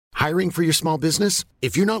Hiring for your small business?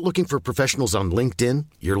 If you're not looking for professionals on LinkedIn,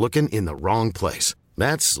 you're looking in the wrong place.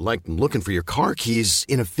 That's like looking for your car keys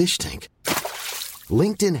in a fish tank.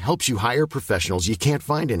 LinkedIn helps you hire professionals you can't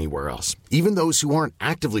find anywhere else, even those who aren't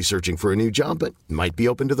actively searching for a new job but might be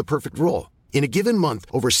open to the perfect role. In a given month,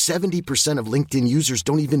 over 70% of LinkedIn users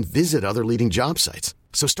don't even visit other leading job sites.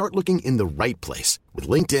 So start looking in the right place. With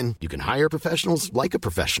LinkedIn, you can hire professionals like a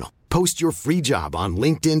professional. Post your free job on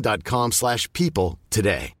linkedin.com/people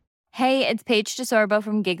today. Hey, it's Paige DeSorbo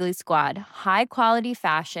from Giggly Squad. High quality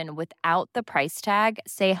fashion without the price tag.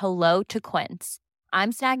 Say hello to Quince.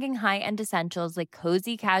 I'm snagging high-end essentials like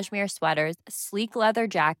cozy cashmere sweaters, sleek leather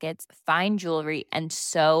jackets, fine jewelry, and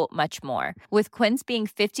so much more. With Quince being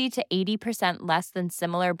 50 to 80% less than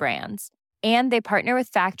similar brands. And they partner with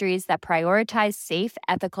factories that prioritize safe,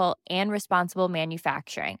 ethical, and responsible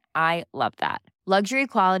manufacturing. I love that. Luxury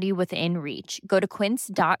quality within reach. Go to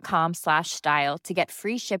quince.com/style to get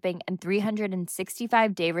free shipping and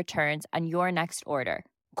 365-day returns on your next order.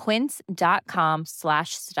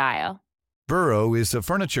 Quince.com/style. Burrow is a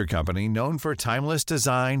furniture company known for timeless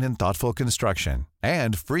design and thoughtful construction,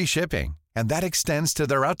 and free shipping, and that extends to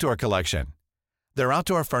their outdoor collection. Their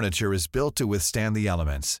outdoor furniture is built to withstand the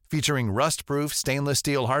elements, featuring rust-proof stainless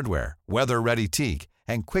steel hardware, weather-ready teak,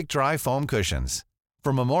 and quick-dry foam cushions.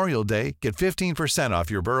 For Memorial Day, get 15% off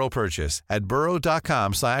your Burrow purchase at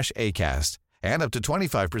burrow.com/acast, and up to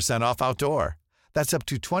 25% off outdoor. That's up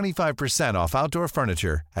to 25% off outdoor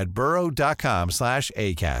furniture at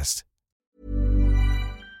burrow.com/acast.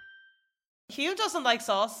 Hugh doesn't like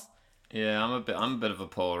sauce. Yeah, I'm a bit of a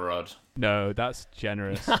Paul Rudd. No, that's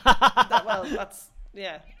generous.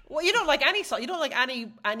 Yeah. Well, you don't like any sauce. You don't like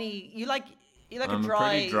any. You like I'm a dry. a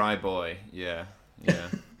pretty dry boy. Yeah.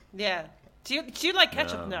 Yeah. Do you like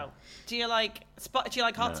ketchup? No. Do you like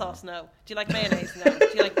hot sauce? No. Do you like mayonnaise? No. Do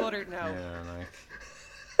you like butter? No.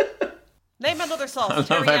 Yeah, Name another sauce. I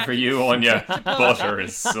love that for you, Anya. Butter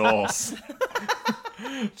is sauce.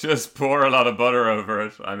 Just pour a lot of butter over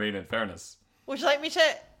it. I mean, in fairness. Would you like me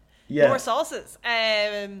to? Yeah. More sauces.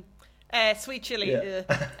 Sweet chili,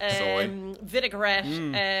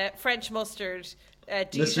 vinaigrette, French mustard,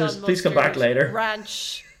 Dijon mustard. Please come back later.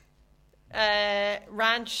 Ranch,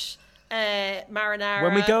 marinara.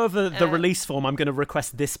 When we go over the release form, I'm going to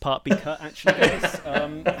request this part be cut. Actually, guys.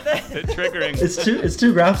 Bit triggering. It's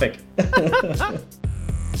too graphic.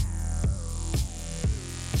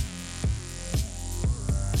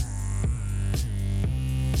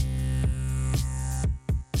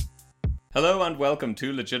 Hello and welcome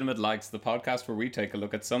to Legitimate Likes, the podcast where we take a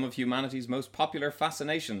look at some of humanity's most popular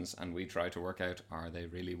fascinations and we try to work out, are they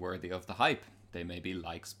really worthy of the hype? They may be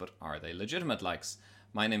likes, but are they legitimate likes?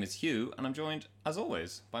 My name is Hugh and I'm joined, as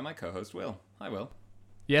always, by my co-host Will. Hi, Will.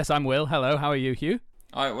 Yes, I'm Will. Hello, how are you, Hugh?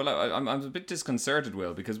 I'm a bit disconcerted,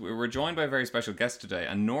 Will, because we're joined by a very special guest today,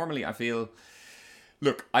 and normally I feel...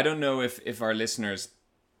 Look, I don't know if our listeners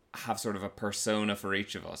have sort of a persona for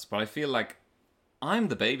each of us, but I feel like I'm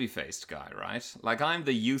the baby-faced guy, right? Like, I'm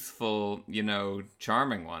the youthful,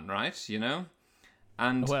 charming one, right?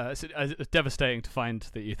 And well, it's devastating to find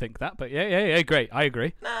that you think that, but yeah, great. I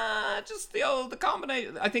agree. Nah, just the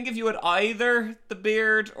combination. I think if you had either the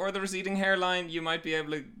beard or the receding hairline, you might be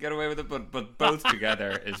able to get away with it, but both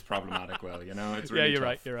together is problematic, Will, It's really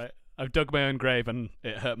tough. You're right. I've dug my own grave and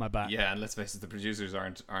it hurt my back. Yeah, and let's face it, the producers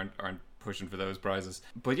aren't pushing for those prizes.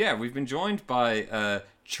 But yeah, we've been joined by a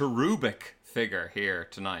cherubic figure here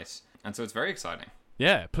tonight, and so it's very exciting.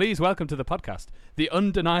 Yeah, please welcome to the podcast the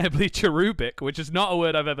undeniably cherubic, which is not a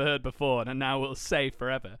word I've ever heard before and now will say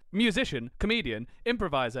forever, musician, comedian,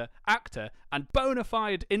 improviser, actor, and bona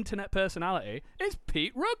fide internet personality is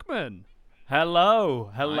Pete Rugman.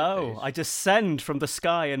 Hello. Hi, I descend from the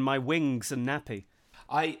sky in my wings and nappy.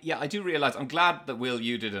 I do realise, I'm glad that, Will,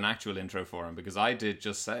 you did an actual intro for him, because I did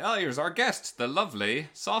just say, oh, here's our guest, the lovely,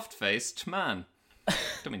 soft-faced man. I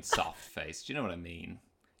don't mean soft-faced, you know what I mean.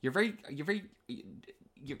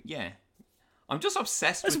 Yeah. I'm just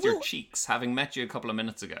obsessed with your cheeks, having met you a couple of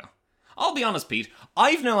minutes ago. I'll be honest, Pete,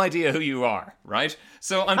 I've no idea who you are, right?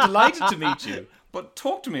 So I'm delighted to meet you, but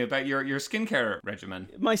talk to me about your skincare regimen.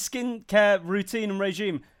 My skincare routine and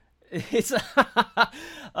regime. It's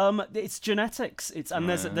it's genetics.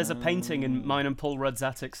 There's a painting in mine and Paul Rudd's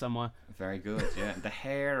attic somewhere. Very good, yeah. The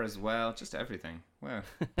hair as well, just everything. Wow.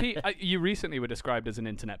 Pete, you recently were described as an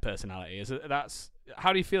internet personality.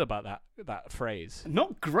 How do you feel about that phrase?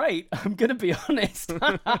 Not great. I'm gonna be honest.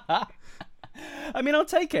 I mean, I'll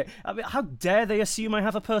take it. I mean, how dare they assume I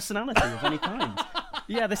have a personality of any kind?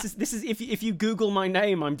 Yeah, this is if you Google my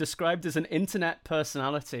name, I'm described as an internet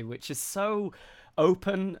personality, which is so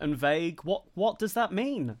open and vague. What does that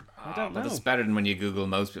mean? I don't know. But it's better than when you Google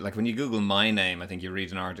most people. Like when you Google my name, I think you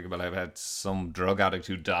read an article about some drug addict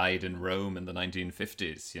who died in Rome in the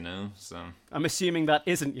 1950s, you know? So I'm assuming that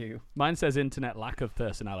isn't you. Mine says internet lack of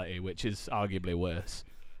personality, which is arguably worse.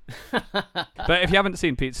 But if you haven't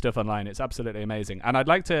seen Pete's stuff online, it's absolutely amazing. And I'd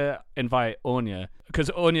like to invite Anya, because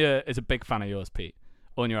Anya is a big fan of yours, Pete.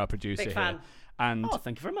 Anya, our producer Big fan. here. And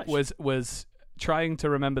thank you very much. Was trying to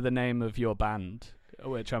remember the name of your band,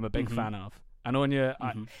 which I'm a big fan of. And Anya,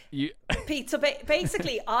 Pete, so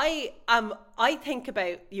basically, I think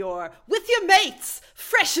about your with your mates,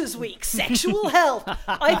 Freshers Week, sexual health.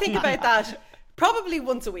 I think about that probably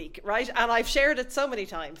once a week, right? And I've shared it so many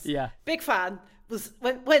times. Yeah, big fan. Was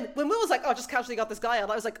when Will was like, oh, just casually got this guy on.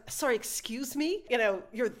 I was like, sorry, excuse me. You know,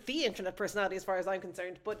 you're the internet personality as far as I'm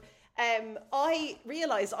concerned, but. I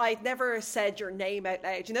realised I'd never said your name out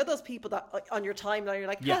loud. You know those people that on your timeline you're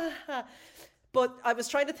like, ha, ha. But I was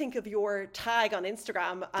trying to think of your tag on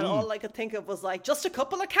Instagram, and all I could think of was like, just a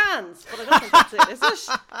couple of cans. But I don't think that's it, is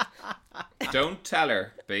it? don't tell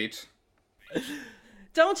her, Pete.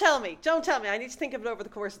 Don't tell me. I need to think of it over the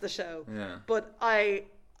course of the show. Yeah. But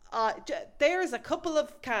there's a couple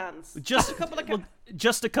of cans. Just a couple of cans. Well,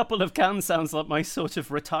 just a couple of cans sounds like my sort of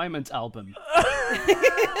retirement album.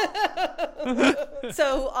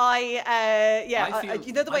 So you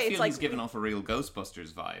know the way I it's feel like he's given off a real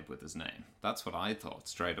Ghostbusters vibe with his name. That's what I thought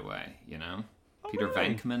straight away. You know, Peter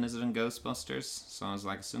Venkman, is it in Ghostbusters? So I was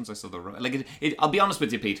like, as soon as I saw I'll be honest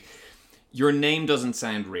with you, Pete. Your name doesn't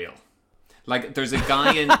sound real. Like there's a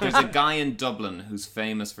guy in Dublin who's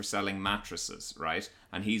famous for selling mattresses, right?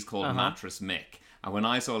 And he's called Mattress Mick. And when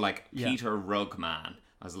I saw Peter Rugman,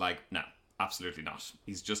 I was like, no, absolutely not.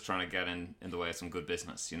 He's just trying to get in the way of some good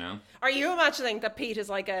business, you know? Are you imagining that Pete is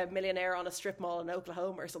like a millionaire on a strip mall in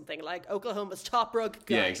Oklahoma or something? Like Oklahoma's top rug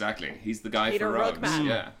guy. Yeah, exactly. He's the guy Peter for rugs. Rugman.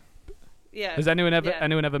 Yeah. Yeah. Has anyone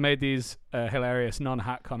ever made these hilarious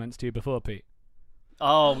non-hat comments to you before, Pete?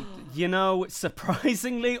 Oh, you know,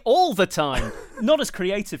 surprisingly, all the time. Not as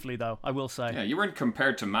creatively, though, I will say. Yeah, you weren't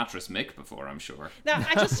compared to Mattress Mick before, I'm sure. Now,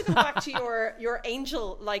 just to go back to your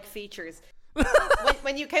angel-like features,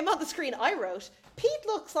 when you came on the screen, I wrote, Pete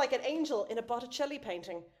looks like an angel in a Botticelli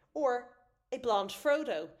painting, or a blonde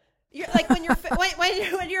Frodo. You're, like when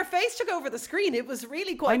your face took over the screen, it was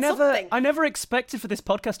really quite something. I never expected for this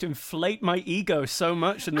podcast to inflate my ego so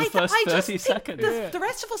much in the first 30 seconds. The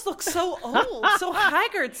rest of us look so old, so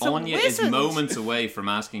haggard, so Anya wizened. is moments away from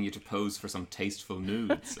asking you to pose for some tasteful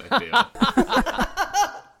nudes, I feel.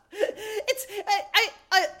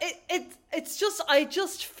 It's just I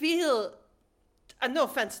just feel, and no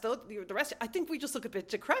offense though, the rest. I think we just look a bit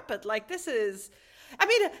decrepit. Like this is. I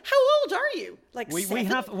mean, how old are you? Like we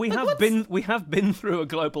seven? we have been through a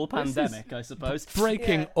global pandemic, I suppose.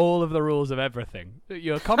 Breaking all of the rules of everything.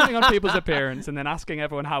 You're commenting on people's appearance and then asking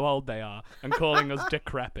everyone how old they are and calling us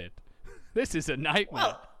decrepit. This is a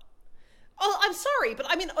nightmare. Well, I'm sorry, but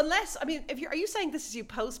I mean, are you saying this is you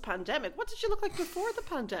post-pandemic? What did you look like before the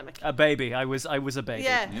pandemic? A baby. I was a baby.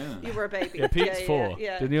 Yeah, you were a baby. Yeah, Pete's 4.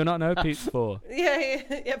 Yeah. Did you not know Pete's 4?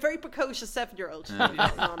 Yeah, very precocious 7-year-old.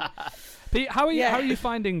 Pete, how are you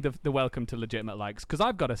finding the welcome to Legitimate Likes? Because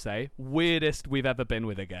I've got to say, weirdest we've ever been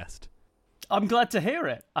with a guest. I'm glad to hear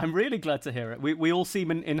it. I'm really glad to hear it. We all seem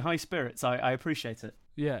in high spirits. I appreciate it.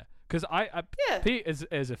 Yeah. Because Pete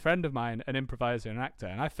is a friend of mine, an improviser and actor,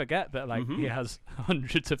 and I forget that he has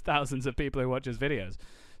hundreds of thousands of people who watch his videos.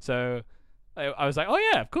 So I was like, oh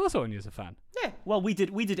yeah, of course Anya's a fan. Yeah. Well, we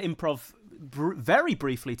did improv very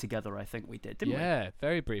briefly together. I think we did, didn't we? Yeah,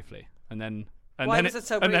 very briefly, and then was it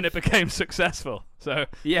so brief? And then it became successful. So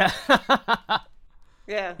yeah.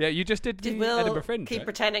 Yeah. Yeah, you just did the Will Edinburgh Fringe. keep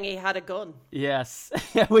pretending he had a gun? Yes.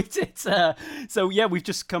 Yeah, we did. We've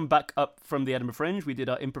just come back up from the Edinburgh Fringe. We did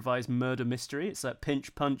our improvised murder mystery. It's at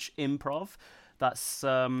Pinch Punch Improv. That's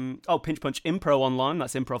Pinch Punch Impro online.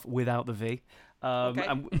 That's improv without the V. Okay.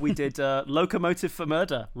 And we did Locomotive for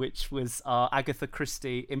Murder, which was our Agatha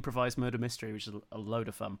Christie improvised murder mystery, which is a load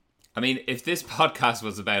of fun. I mean, if this podcast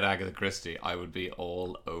was about Agatha Christie, I would be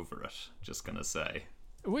all over it. Just gonna say.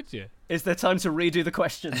 Would you? Is there time to redo the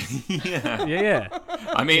questions? Yeah. Yeah.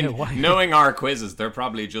 I mean, knowing our quizzes, they're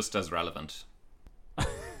probably just as relevant.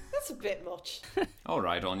 That's a bit much. All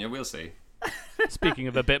right, Anya, we'll see. Speaking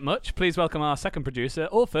of a bit much, please welcome our second producer,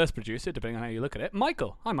 or first producer, depending on how you look at it,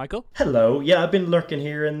 Michael. Hi, Michael. Hello. Yeah, I've been lurking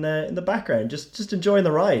here in the background, just enjoying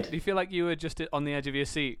the ride. Do you feel like you were just on the edge of your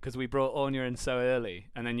seat because we brought Anya in so early,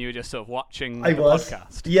 and then you were just sort of watching the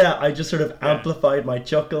podcast? Yeah, I just sort of amplified my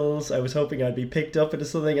chuckles. I was hoping I'd be picked up into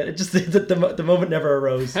something, and it just the moment never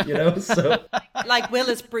arose, you know. So like Will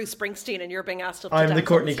is Bruce Springsteen, and you're being asked up to I'm dance the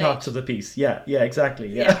Courtney on stage. Cox of the piece. Yeah, exactly.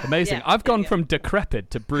 Yeah. Amazing. Yeah, I've gone from decrepit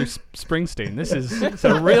to Bruce Springsteen. It's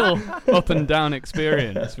a real up and down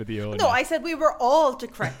experience with you. No, I said we were all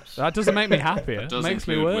decrepit. That doesn't make me happier. It It does makes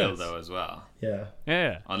me include worse. Will, though, as well. Yeah.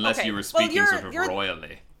 Yeah. Unless Okay. you were Well, speaking you're- sort of you're-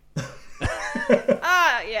 royally,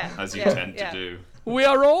 Yeah. as you yeah, tend to do. We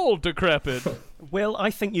are all decrepit. Will,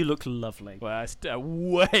 I think you look lovely. Well, it's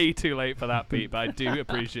way too late for that, Pete, but I do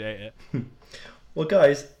appreciate it. Well,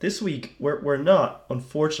 guys, this week we're not,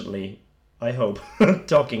 unfortunately, I hope,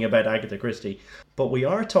 talking about Agatha Christie, but we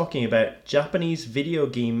are talking about Japanese video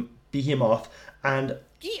game behemoth and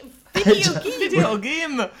Video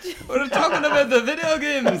game! We're talking about the video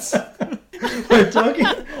games! we're talking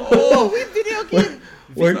Video game.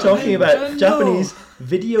 we're talking about Japanese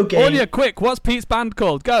video game. Anya, quick, what's Pete's band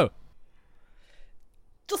called? Go.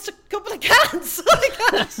 Just a couple of cans.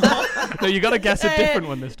 No, you got to guess a different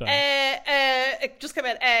one this time. It just came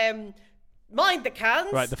out. Mind the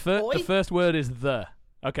cans. Right, the first word is the.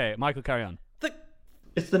 Okay, Michael, carry on.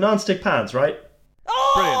 It's the non-stick pans, right?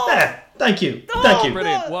 Oh! There. Thank you. Thank you.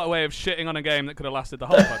 Brilliant. What a way of shitting on a game that could have lasted the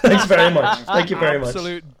whole podcast. Thanks very much. Thank you very much.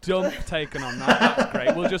 Absolute dump taken on that. That's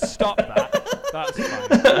great. We'll just stop that. That's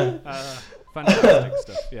fine. Fantastic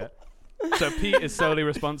stuff, yeah. So Pete is solely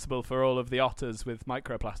responsible for all of the otters with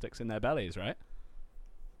microplastics in their bellies, right?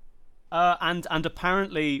 And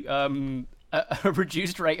apparently a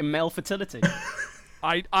reduced rate in male fertility.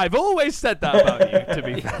 I've always said that about you, to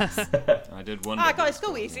be fair. I did wonder. Guys,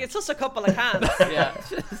 go easy. It's just a couple of cans.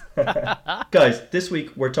 Yeah. Guys, this week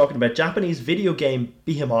we're talking about Japanese video game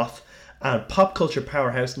behemoth and pop culture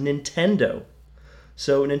powerhouse Nintendo.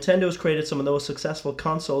 So Nintendo has created some of the most successful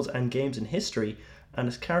consoles and games in history, and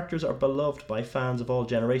its characters are beloved by fans of all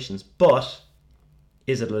generations. But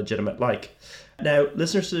is it a legitimate like? Now,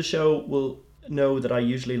 listeners to the show will know that I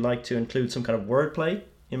usually like to include some kind of wordplay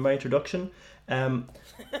in my introduction.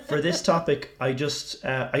 For this topic, I just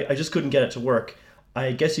couldn't get it to work.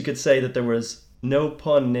 I guess you could say that there was no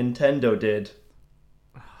pun Nintendo did.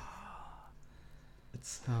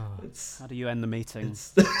 It's How do you end the meeting?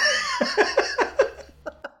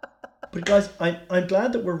 But guys, I'm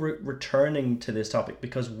glad that we're returning to this topic,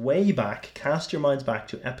 because way back, cast your minds back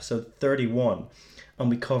to episode 31, and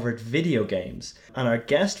we covered video games. And our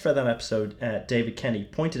guest for that episode, David Kenny,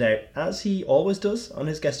 pointed out, as he always does on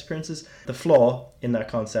his guest appearances, the flaw in that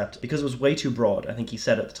concept, because it was way too broad. I think he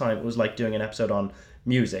said at the time it was like doing an episode on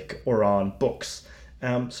music or on books.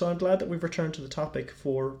 So I'm glad that we've returned to the topic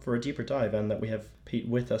for a deeper dive, and that we have Pete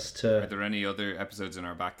with us to... Are there any other episodes in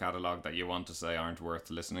our back catalogue that you want to say aren't worth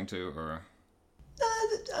listening to, or...?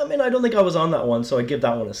 I mean, I don't think I was on that one, so I give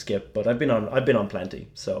that one a skip. But I've been on plenty,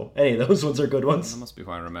 so any of those ones are good ones. That must be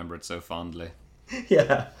why I remember it so fondly.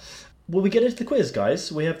 Yeah. Will we get into the quiz,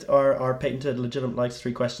 guys? We have our patented legitimate likes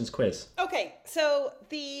 3 questions quiz. Okay, so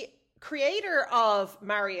the creator of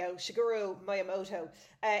Mario, Shigeru Miyamoto,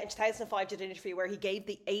 in 2005 did an interview where he gave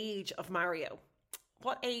the age of Mario.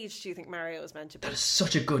 What age do you think Mario is meant to be? That is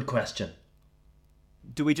such a good question.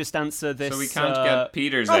 Do we just answer this? So we can't get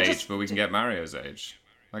Peter's age, just- but we can get Mario's age.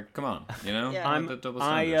 Like, come on, you know? Yeah. The double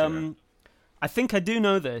standard here. I think I do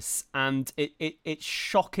know this, and it's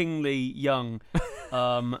shockingly young.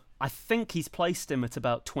 I think he's placed him at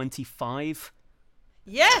about 25.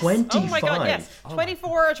 Yes! 25. Oh my god, yes.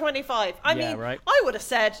 24 or 25. I Yeah, mean, right. I would have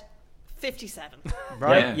said 57.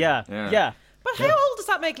 Right? Yeah. Yeah. But how old does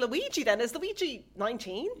that make Luigi then? Is Luigi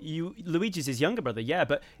 19? Luigi's his younger brother, yeah,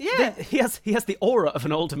 but Yeah. he has the aura of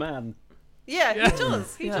an older man. Yeah, he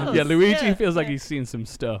does. He does. Yeah, Luigi Yeah, feels like yeah. he's seen some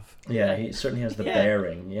stuff. Yeah, he certainly has the Yeah.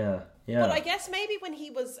 bearing. Yeah. But I guess maybe when he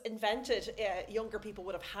was invented, younger people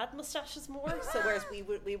would have had mustaches more. So whereas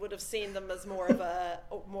we would have seen them as more of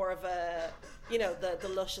a you know, the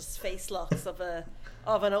luscious face locks of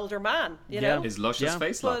an older man. You know. Is Luscious Yeah.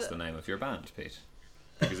 Face Locks the name of your band, Pete?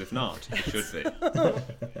 Because if not, it should be.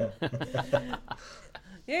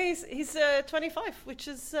 Yeah, he's 25, which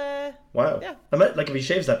is Wow. Yeah. I mean, like, if he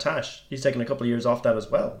shaves that tash, he's taking a couple of years off that as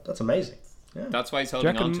well. That's amazing. Yeah. That's why he's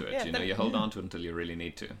holding reckon- on to it. Yeah, You know, you hold on to it until you really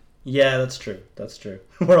need to. Yeah, that's true. That's true.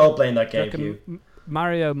 We're all playing that Do you game. reckon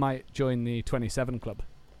Mario might join the 27 club?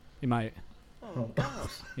 He might. oh, Oh, God.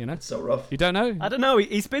 You know? It's so rough. You don't know? I don't know.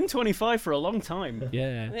 He's been 25 for a long time.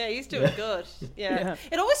 Yeah. Yeah, he's doing good. Yeah.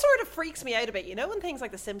 It always sort of freaks me out a bit. You know, when things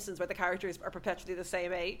like The Simpsons, where the characters are perpetually the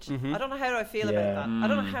same age? I don't know how I feel about that. I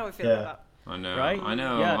don't know how I feel about that. I know, Right? I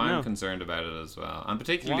know. Yeah, I'm concerned about it as well, and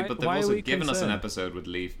particularly, but they've also given us an episode with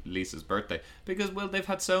Lisa's birthday because, well, they've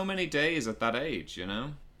had so many days at that age, you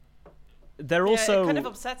know. They're also it kind of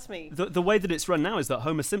upsets me. The way that it's run now is that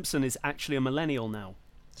Homer Simpson is actually a millennial now.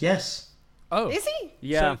 Yes. Oh, is he?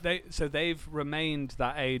 Yeah. So they've remained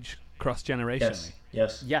that age cross-generationally.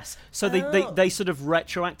 Yes. So they sort of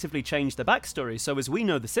retroactively changed their backstory. So as we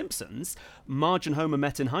know, The Simpsons, Marge and Homer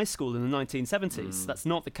met in high school in the 1970s. That's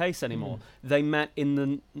not the case anymore. They met in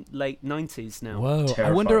the late 90s now. Whoa! Terrifying.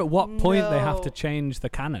 I wonder at what point they have to change the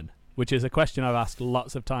canon, which is a question I've asked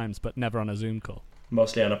lots of times, but never on a Zoom call.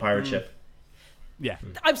 Mostly on a pirate ship. Yeah.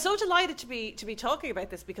 I'm so delighted to be talking about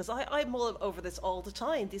this because I mull over this all the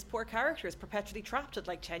time. These poor characters perpetually trapped at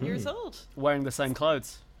like 10 years old, Wearing the same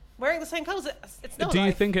clothes. wearing the same clothes. It's no Do you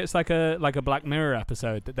life. think it's like a Black Mirror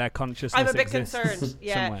episode that their consciousness I'm a bit exists concerned,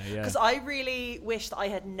 somewhere? Yeah. because I really wish that I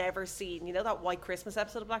had never seen, you know, that White Christmas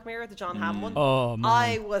episode of Black Mirror, the John Hamm one. Oh man.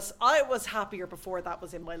 I was happier before that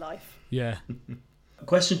was in my life. Yeah.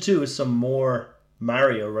 Question 2 is some more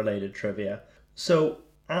Mario-related trivia. So,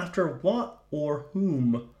 after what or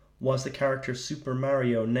whom was the character Super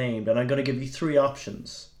Mario named? And I'm going to give you 3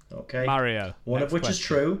 options. Okay. Mario. One of Next which is question.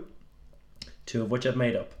 true. 2 of which I've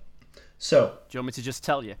made up. So. Do you want me to just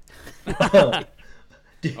tell you?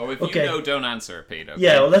 Oh, if Okay. you know, don't answer, Pete. Okay?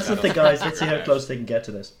 Yeah, well, let's let the That'll guys. Let's see figure how it close out. they can get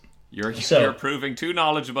to this. You're So- proving too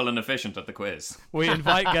knowledgeable and efficient at the quiz. We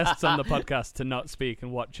invite guests on the podcast to not speak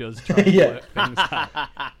and watch us try to Yeah. work things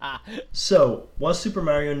out. So, was Super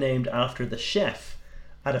Mario named after the chef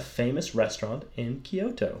at a famous restaurant in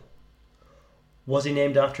Kyoto? Was he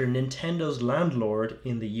named after Nintendo's landlord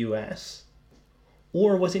in the US?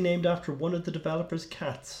 Or was he named after one of the developer's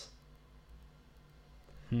cats?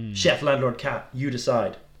 Chef, landlord, cat, you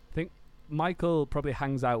decide. I think Michael probably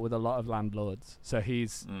hangs out with a lot of landlords, so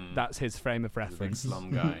that's his frame of He's a big reference.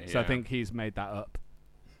 slum guy. So I yeah. think he's made that up.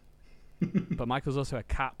 But Michael's also a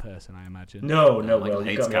cat person, I imagine. No, Michael Will,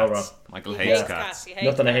 you hates got me all wrong. cats. Michael He hates hates cats. cats. He hates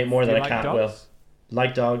Nothing I hate more Do than you a like cat, dogs? Will.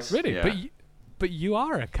 Like dogs. Really? Yeah. But you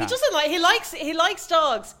are a cat. He doesn't like. He likes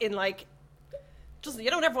dogs in like. Just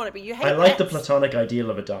you don't ever want to be. You hate. I like the pets. platonic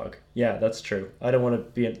ideal of a dog. Yeah, that's true. I don't want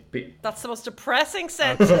to be That's the most depressing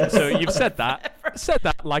sentence. So you've said that. Said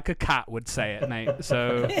that like a cat would say it, Nate.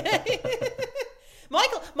 So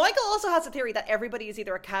Michael also has a theory that everybody is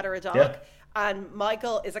either a cat or a dog, Yeah. and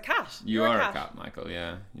Michael is a cat. You You're are a cat, Michael.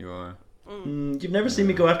 Yeah, you are. You've never seen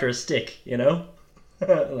me go after a stick, you know?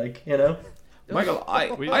 Like, you know? Michael, I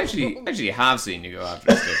actually have seen you go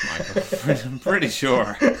after a stick, Michael. I'm pretty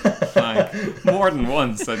sure. Like, more than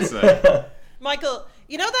once, I'd say. Michael,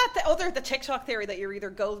 you know that the TikTok theory that you're either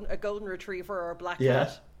a golden retriever or a black Yeah.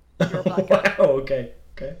 cat. You're a black cat. Wow, okay.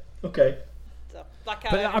 So, black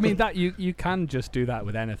cat. but I mean that you can just do that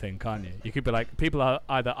with anything, can't you? You could be like, people are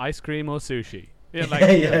either ice cream or sushi. Yeah, like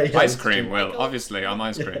yeah, Ice cream, Will. Obviously, I'm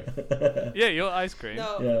ice cream. yeah, you're ice cream.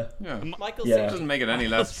 No. Yeah. Yeah. Michael's Yeah. Doesn't make it any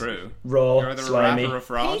less true. Raw, You're either a slimy. rat or a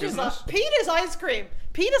frog, Pete is, isn't it? Pete is ice cream.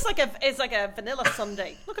 Pete is like a vanilla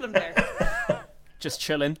sundae. Look at him there. Just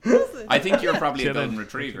chilling. I think you're probably a Chilling. golden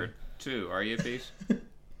retriever too. Are you, Pete?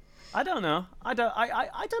 I don't know. I don't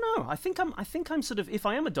know. I think I'm sort of, if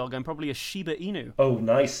I am a dog, I'm probably a Shiba Inu, Oh,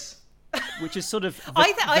 nice. which is sort of the,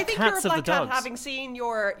 I the think you're a cats of the black cat, dogs. having seen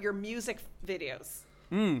your music videos.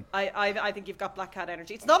 I think you've got black cat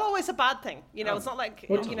energy. It's not always a bad thing, you know. It's not like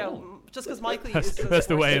you know, just because Michael uses those That's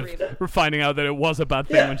the words way to read it. of finding out that it was a bad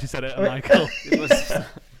thing Yeah. when she said it to Michael. It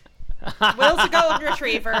was- Will's a golden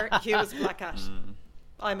retriever. Hugh is a black cat.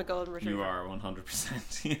 I'm a golden retriever. You are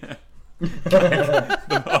 100%. Yeah.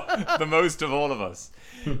 the most of all of us.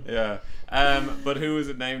 Yeah. But who is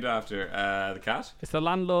it named after? The cat? It's the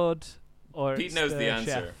landlord or Pete it's knows the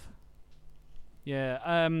answer. chef.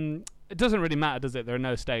 Yeah. It doesn't really matter, does it? There are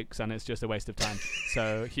no stakes, and it's just a waste of time.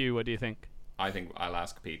 So, Hugh, what do you think? I think I'll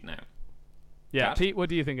ask Pete now. Yeah, Cat? Pete, what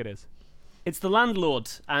do you think it is? It's the landlord,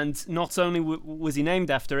 and not only was he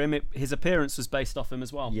named after him, his appearance was based off him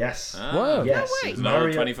as well. Yes. Whoa. Yes. No way. He's an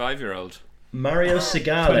old 25-year-old. Mario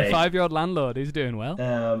Segale. 25-year-old landlord. He's doing well.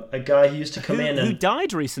 A guy who used to come in Who and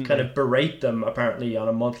died recently? kind of berate them, apparently, on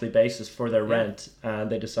a monthly basis for their rent, and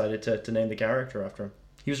they decided to name the character after him.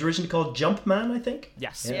 He was originally called Jumpman, I think.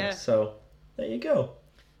 Yes. Yeah. So, there you go.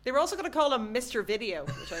 They were also going to call him Mr. Video,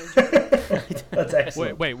 which I enjoyed. That's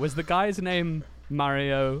excellent. Wait, was the guy's name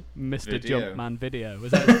Mario Mr. Video. Jumpman Video?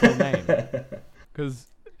 Was that his full name? Because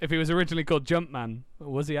if he was originally called Jumpman,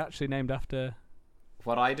 was he actually named after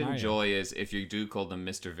What I'd enjoy is if you do call them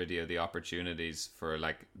Mr. Video, the opportunities for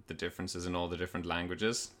like the differences in all the different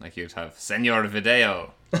languages. Like you'd have Senor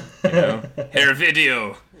Video, you know, Hair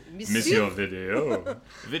Video, Monsieur Video,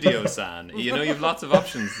 Video San. You know, you've lots of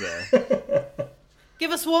options there.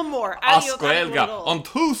 Give us one more. Asquelga,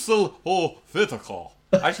 Antusel o Vitical.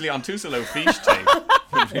 Actually, Antusel o Fish Tape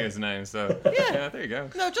would be his name. So yeah, there you go.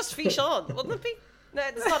 No, just Fish on, wouldn't it be? No,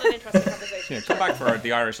 it's not an interesting conversation. Yeah, come back for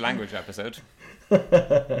the Irish language episode.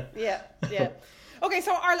 Yeah. Okay,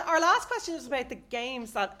 so our last question is about the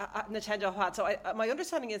games that Nintendo had. So my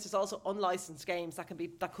understanding is there's also unlicensed games that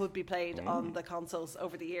could be played on the consoles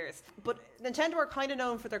over the years. But Nintendo are kind of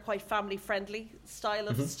known for their quite family-friendly style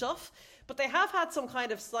of stuff. But they have had some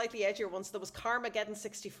kind of slightly edgier ones. There was Carmageddon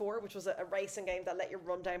 64, which was a racing game that let you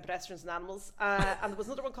run down pedestrians and animals. And there was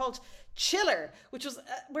another one called Chiller, which was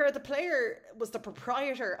where the player was the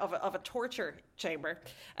proprietor of a torture chamber.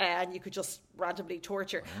 And you could just randomly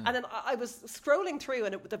torture. And then I was scrolling through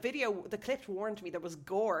and the clip warned me there was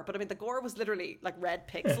gore. But I mean, the gore was literally like red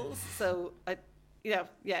pixels. So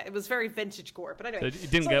it was very vintage gore. But anyway. So you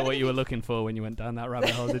didn't get what you were looking for when you went down that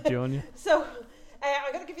rabbit hole, did you, Anya? So...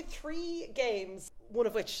 I'm going to give you 3 games, one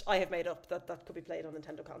of which I have made up that could be played on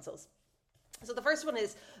Nintendo consoles. So the first one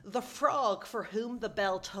is The Frog for Whom the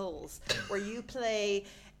Bell Tolls, where you play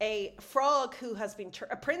a frog who has been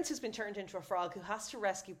a prince who's been turned into a frog who has to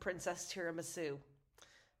rescue Princess Tiramisu.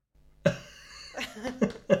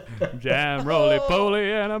 Jam roly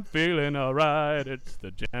poly and I'm feeling alright. It's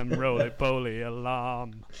the jam roly poly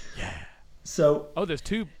alarm. Yeah. So there's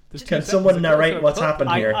two. Can someone narrate what's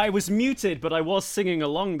happened here? I was muted, but I was singing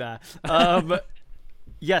along there.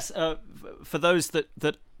 Yes, for those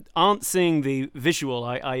that aren't seeing the visual,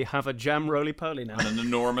 I have a jam roly poly now. And an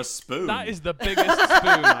enormous spoon. That is the biggest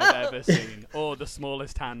spoon I've ever seen, or the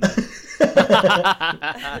smallest hand.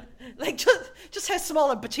 Like just how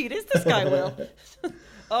small and petite is this guy, Will?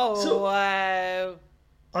 Wow.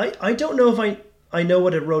 I don't know if I know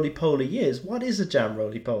what a roly-poly is. What is a jam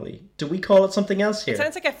roly-poly? Do we call it something else here? It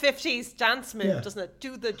sounds like a 50s dance move, doesn't it?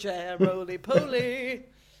 Do the jam roly-poly.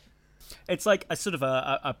 It's like a sort of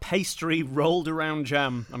a pastry rolled around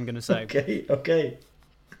jam, I'm going to say. Okay.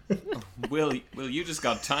 Will, you just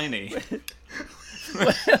got tiny.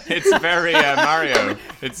 It's very Mario.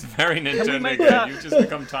 It's very Nintendo. You've just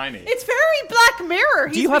become tiny. It's very Black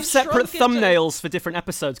Mirror. Do you have separate thumbnails for different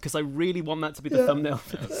episodes? Because I really want that to be the thumbnail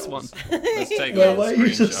for this one. Let's take a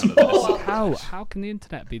screenshot of this. How can the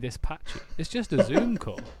internet be this patchy? It's just a Zoom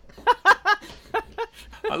call.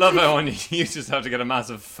 I love how you just have to get a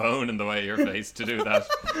massive phone in the way of your face to do that.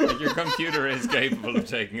 Like your computer is capable of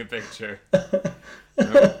taking a picture.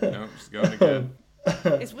 No, just going again.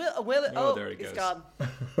 Is Will? There he goes. He's gone.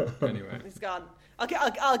 Anyway, he's gone. Okay,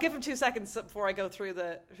 I'll give him 2 seconds before I go through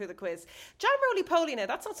the quiz. Jam roly poly. Now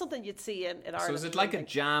that's not something you'd see in Ireland. So is it like a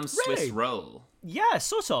jam Swiss roll? Yeah,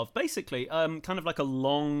 sort of. Basically, kind of like a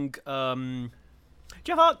long. Do you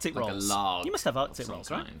have Arctic rolls? Like a log. You must have Arctic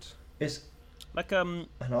rolls, right? Is like an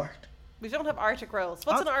art? We don't have Arctic rolls.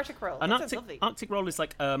 What's an Arctic roll? An Arctic roll is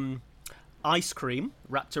like ice cream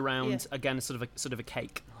wrapped around again sort of a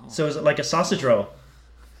cake. So is it like a sausage roll?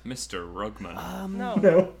 Mr. Rugman.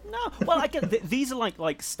 No. Well, I get these are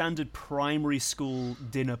like standard primary school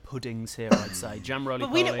dinner puddings here. I'd say jam roly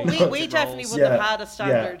poly. But we definitely wouldn't have had a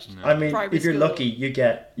standard. Yeah. I mean, if you're lucky, you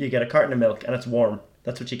get a carton of milk and it's warm.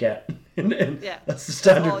 That's what you get. That's the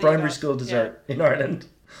standard primary school dessert in Ireland.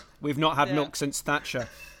 We've not had milk since Thatcher.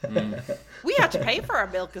 We had to pay for our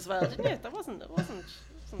milk as well, didn't you? It wasn't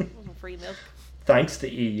free milk. Thanks to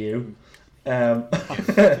EU. Frog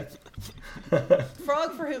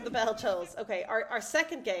for Whom the Bell Tolls. Okay, our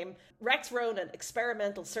second game, Rex Ronan,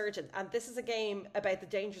 Experimental Surgeon, and this is a game about the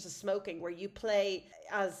dangers of smoking, where you play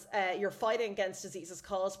as you're fighting against diseases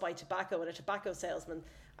caused by tobacco and a tobacco salesman,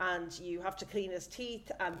 and you have to clean his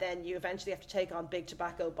teeth, and then you eventually have to take on Big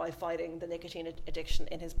Tobacco by fighting the nicotine addiction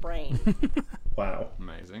in his brain. Wow.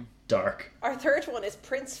 Amazing. Dark. Our third one is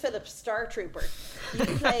Prince Philip Star Trooper. You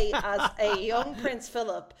play as a young Prince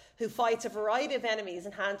Philip who fights a variety of enemies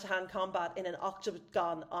in hand-to-hand combat in an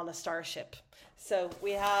octagon on a starship. So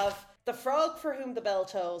we have The Frog for Whom the Bell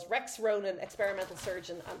Tolls, Rex Ronan, Experimental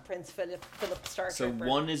Surgeon, and Prince Philip Star Trooper. So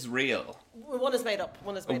one is real. One is made up.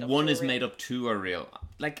 One is made up, two are real.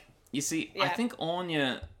 Like, you see, I think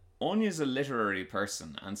Anya's a literary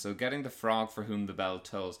person, and so getting The Frog for Whom the Bell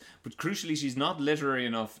Tolls, but crucially she's not literary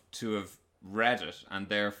enough to have read it and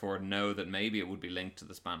therefore know that maybe it would be linked to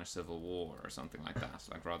the Spanish Civil War or something like that,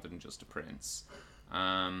 like rather than just a prince.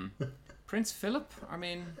 Prince Philip, I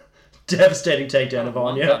mean, devastating takedown of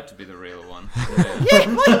Anya. That to be the real one. Yeah,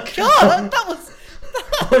 my God, that was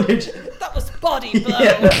body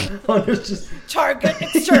blow. There's just Target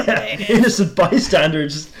exterminated. innocent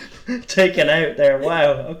bystanders taken out there.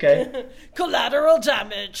 Wow. Okay. Collateral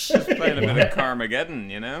damage. Playing a bit of Carmageddon,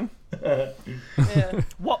 you know? Yeah.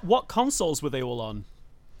 What consoles were they all on?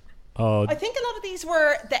 Oh, I think a lot of these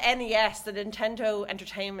were the NES, the Nintendo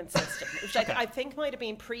Entertainment System, which I think might have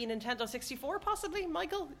been pre-Nintendo 64, possibly.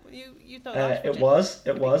 Michael, you know that? It was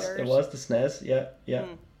the SNES.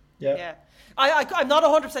 Yeah. I'm not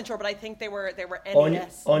 100% sure, but I think they were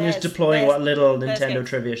NES. Anya's NES, deploying NES, what little NES Nintendo games.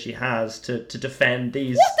 trivia she has to defend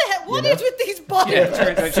these. What the hell? What is with these bodies? Yeah,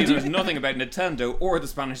 it turns out she knows nothing about Nintendo or the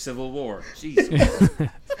Spanish Civil War. Jesus.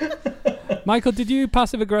 Michael, did you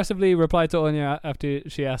passive-aggressively reply to Anya after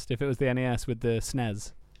she asked if it was the NES with the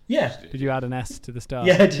SNES? Yeah. Did you add an S to the start?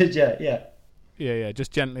 Yeah, I did. Yeah. Yeah.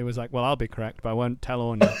 Just gently was like, well, I'll be correct, but I won't tell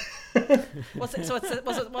Anya. What does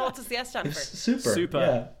the S stand for? Super.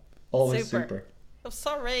 Yeah. Always super. Oh,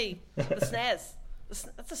 sorry. The SNES.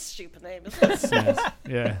 That's a stupid name, isn't it? SNES.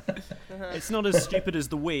 Yeah. It's not as stupid as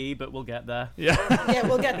the Wii, but we'll get there. Yeah,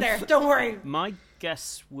 we'll get there. Don't worry. My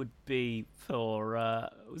guess would be for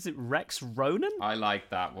was it Rex Ronan? I like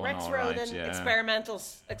that one. Rex all Ronan, right, yeah. experimental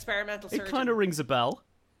surgeon. It kind of rings a bell.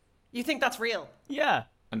 You think that's real? Yeah.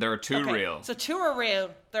 And there are two Okay, real. So two are real.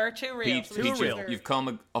 There are two real. Pete, real. you've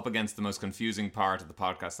come up against the most confusing part of the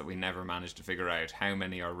podcast that we never managed to figure out: how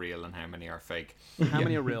many are real and how many are fake. How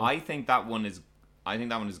many are real? I think that one is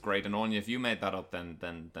great. And Anya, if you made that up,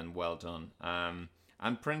 then well done.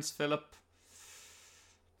 And Prince Philip,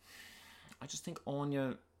 I just think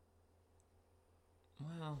Anya.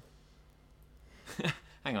 Well,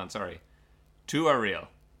 hang on, sorry. Two are real.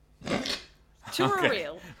 Two are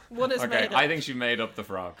real. One is made up. I think she made up the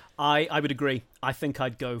frog. I would agree. I think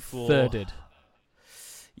I'd go for Thirded.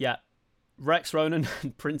 Yeah, Rex Ronan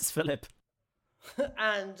and Prince Philip.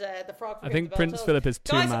 And the frog. I think Prince Philip is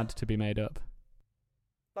too mad to be made up.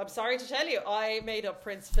 I'm sorry to tell you, I made up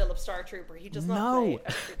Prince Philip Star Trooper. He does not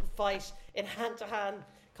fight in hand-to-hand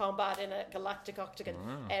combat in a galactic octagon.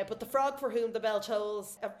 But the Frog for Whom the Bell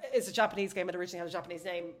Tolls is a Japanese game. It originally had a Japanese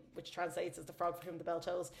name, which translates as The Frog for Whom the Bell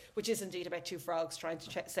Tolls, which is indeed about two frogs trying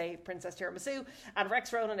to save Princess Tiramisu. And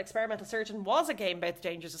Rex Ronan, Experimental Surgeon, was a game about the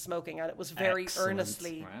dangers of smoking, and it was very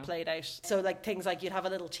earnestly played out. So like things like you'd have a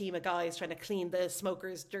little team of guys trying to clean the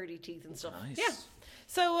smokers' dirty teeth and stuff. Nice. Yeah.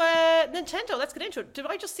 So Nintendo, let's get into it. Did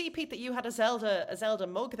I just see, Pete, that you had a Zelda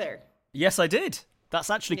mug there? Yes, I did. That's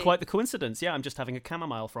actually quite the coincidence. Yeah, I'm just having a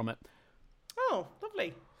chamomile from it. Oh,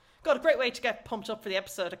 lovely. Got a great way to get pumped up for the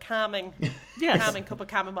episode. A calming cup of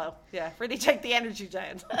chamomile. Yeah, really take the energy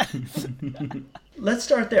down. Let's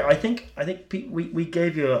start there. I think Pete, we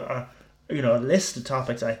gave you a list of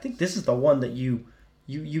topics. I think this is the one that you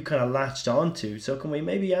kind of latched onto. So can we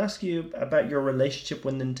maybe ask you about your relationship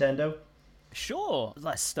with Nintendo? Sure.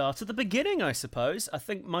 Let's start at the beginning, I suppose. I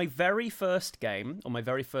think my very first game, or my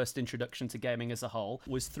very first introduction to gaming as a whole,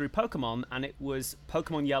 was through Pokemon, and it was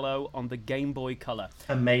Pokemon Yellow on the Game Boy Color.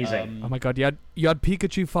 Amazing. Oh my god, you had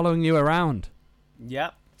Pikachu following you around. Yeah.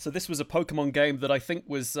 So this was a Pokemon game that I think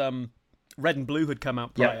was Red and Blue had come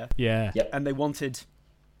out prior. Yeah. Yep. And they wanted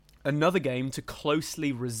another game to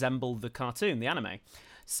closely resemble the cartoon, the anime.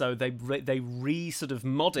 So they sort of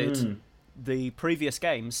modded the previous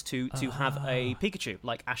games to have a Pikachu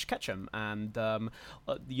like Ash Ketchum, and the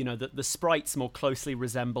sprites more closely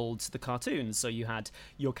resembled the cartoons. So you had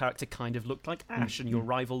your character kind of looked like Ash, and your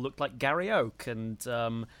rival looked like Gary Oak, and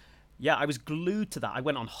I was glued to that. I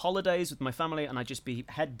went on holidays with my family, and I'd just be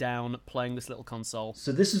head down playing this little console.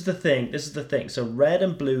 So this is the thing. So Red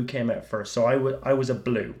and Blue came out first. So I was a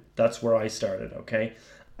Blue. That's where I started. Okay.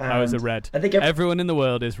 And I was a Red. I think everyone in the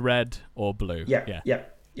world is Red or Blue. Yeah.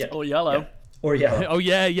 Or yellow. Yeah. Or yellow. Oh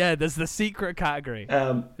yeah. There's the secret category.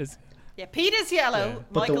 Yeah, Peter's yellow.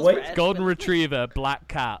 But Michael's the way, red. Golden Retriever, Black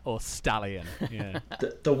Cat, or Stallion. Yeah.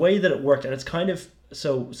 the way that it worked, and it's kind of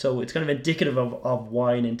so it's kind of indicative of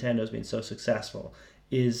why Nintendo's been so successful.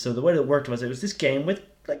 So the way that it worked was it was this game with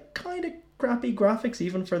like kind of crappy graphics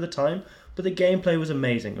even for the time, but the gameplay was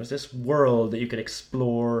amazing. It was this world that you could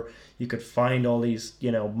explore. You could find all these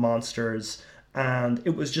monsters. And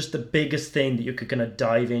it was just the biggest thing that you could kind of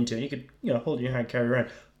dive into, and you could hold in your hand, carry around.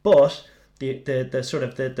 But the sort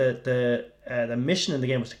of the mission in the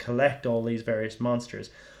game was to collect all these various monsters,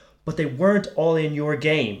 but they weren't all in your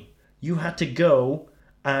game. You had to go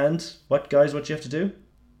and what you have to do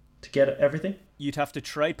to get everything? You'd have to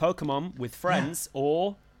trade Pokemon with friends,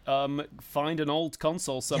 or find an old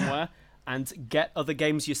console somewhere and get other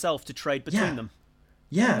games yourself to trade between them.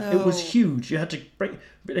 Yeah, It was huge. You had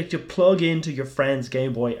to plug into your friend's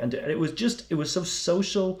Game Boy, and it was so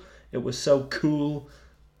social. It was so cool.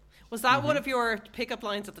 Was that one of your pickup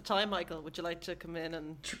lines at the time, Michael? Would you like to come in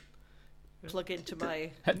and plug into my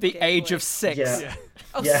At the age of 6. Yeah.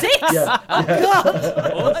 Oh, Yeah. 6? Yeah. Oh,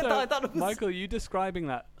 God! Also, I thought it was... Michael, you describing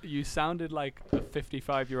that, you sounded like a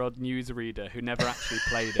 55-year-old newsreader who never actually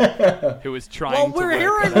played it, who was trying Well, to we're work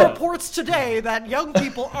hearing it out. reports today that young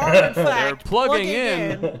people are, in They're fact, plugging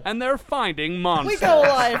in, and they're finding monsters. We go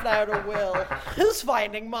live now to Will. Who's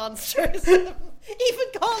finding monsters? Even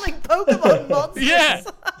calling Pokemon monsters. Yeah.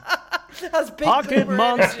 Has big Pocket boomer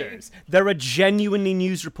monsters. There are genuinely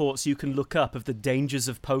news reports you can look up of the dangers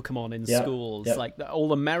of Pokemon in schools. Yep. Like the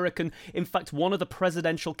all American. In fact, one of the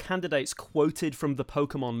presidential candidates quoted from the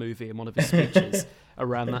Pokemon movie in one of his speeches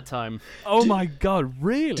around that time. Oh my God,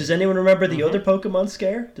 really? Does anyone remember the other Pokemon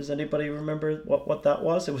scare? Does anybody remember what that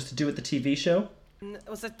was? It was to do with the TV show.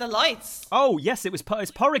 Was it the lights? Oh yes, it's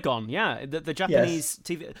Porygon. Yeah, the Japanese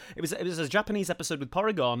TV. It was a Japanese episode with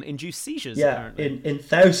Porygon induced seizures. Yeah, apparently. in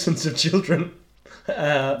thousands of children.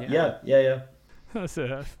 Yeah. That's it.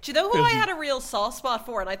 Do you know who I had a real soft spot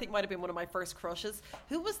for, and I think might have been one of my first crushes?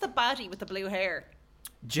 Who was the baddie with the blue hair?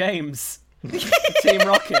 James. Team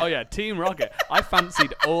Rocket. Oh yeah, Team Rocket. I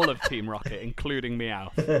fancied all of Team Rocket, including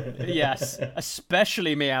Meowth. Yes,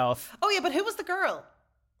 especially Meowth. Oh yeah, but who was the girl?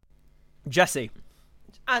 Jesse.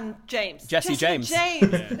 And James. Jesse James.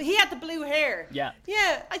 He had the blue hair. Yeah.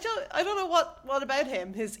 Yeah, I don't know what about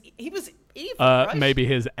him. He was evil, right? Maybe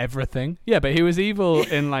his everything. Yeah, but he was evil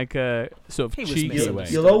in like a sort of He was cheeky miserable. way.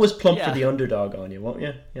 You'll always plump Yeah. for the underdog on you, won't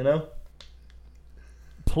you? You know?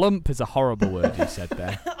 Plump is a horrible word you said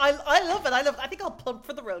there. I love it. I think I'll plump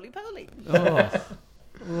for the roly-poly.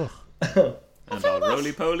 Oh. And I'll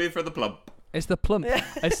roly-poly for the plump. It's the plump.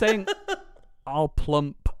 It's saying I'll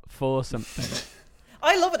plump for something.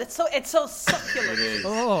 I love it. It's so succulent. It is.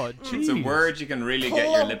 Oh, It's jeez. a word you can really get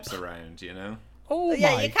your Plump. lips around, you know? Oh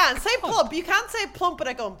Yeah, my you can say plump. You can't say plump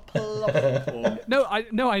without going plump. No,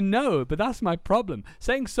 I know, but that's my problem.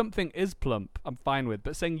 Saying something is plump, I'm fine with,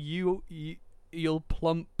 but saying you'll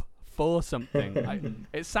plump for something,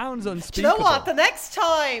 it sounds Do you unspeakable. know what? The next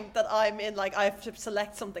time that I'm in, like, I have to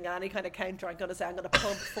select something, any kind of counter, I'm gonna say I'm gonna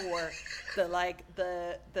plump for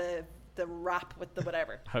the wrap with the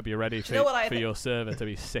whatever. Hope you're ready you know what I for think? your server to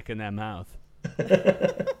be sick in their mouth.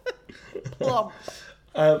 Plump.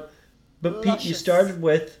 But Pete, you Luscious. started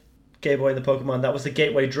with Game Boy and the Pokemon. That was the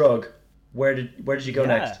gateway drug. Where did you go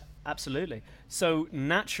next? Absolutely. So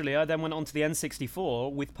naturally, I then went on to the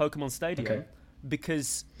N64 with Pokemon Stadium. Okay.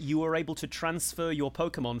 Because you were able to transfer your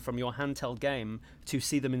Pokemon from your handheld game to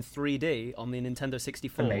see them in 3D on the Nintendo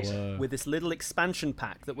 64 Amazing. with this little expansion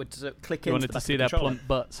pack that would click You into wanted the to back see of the their controller. plump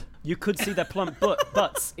butts. You could see their plump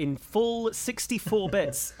butts in full 64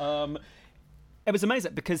 bits. It was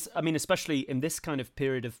amazing because, I mean, especially in this kind of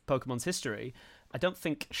period of Pokemon's history, I don't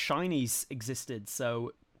think shinies existed,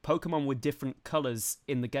 so Pokemon were different colours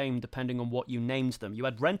in the game depending on what you named them. You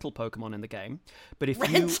had rental Pokemon in the game, but if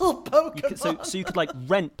Pokemon. so you could like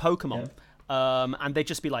rent Pokemon, and they'd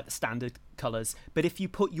just be like the standard colours. But if you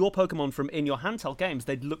put your Pokemon from in your handheld games,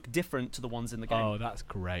 they'd look different to the ones in the game. Oh, that's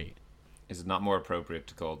great. Is it not more appropriate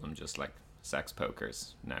to call them just like sex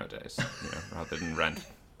pokers nowadays, rather than rent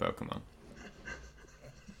Pokemon?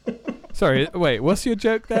 Sorry, wait, what's your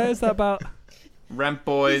joke there? Is that about... Rent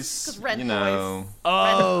boys, 'Cause rent boys.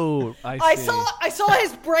 Oh, I see. I saw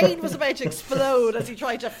his brain was about to explode as he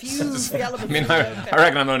tried to fuse the elements. I mean, of the joke. I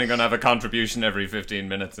reckon I'm only going to have a contribution every 15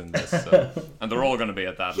 minutes in this, so, and they're all going to be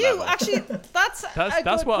at that Hugh, level. actually, that's That's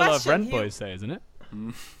good what a lot of question, rent Hugh. boys say, isn't it?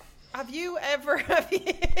 Have you ever?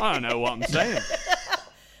 I don't know what I'm saying.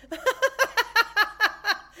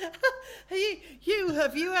 Hugh,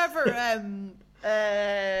 have you ever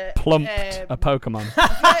Plumped a Pokemon.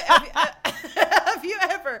 have you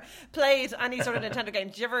ever played any sort of Nintendo game?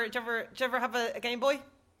 Did you ever have a Game Boy?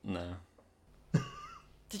 No.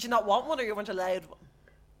 Did you not want one, or you weren't allowed one?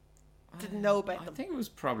 Didn't know about I them. think it was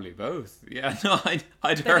probably both. Yeah, no, I'd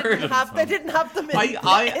They heard didn't of have. them. They didn't have them. In,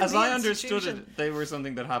 As the I understood institution. it, they were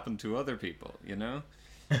something that happened to other people, you know?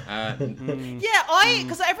 Yeah,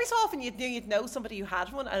 because every so often you'd know somebody who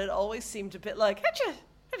had one, and it always seemed a bit like, how'd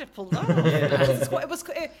you pull that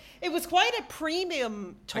off? It was quite a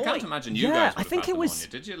premium toy. I can't imagine you Yeah, guys would I have think had it them was- on you,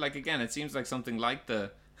 did you? Like, again, it seems like something like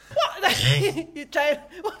the... What?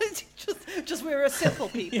 What is it? Just we were simple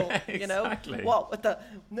people, Yeah, you know. exactly. What with the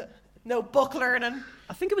no book learning?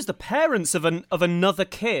 I think it was the parents of another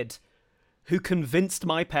kid who convinced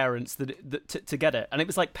my parents that to get it, and it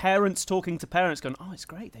was like parents talking to parents, going, "Oh, it's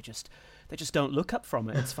great. They just don't look up from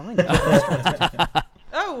it. It's fine."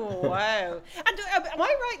 Oh wow! And am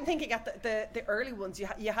I right in thinking at the early ones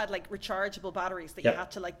you had like rechargeable batteries that you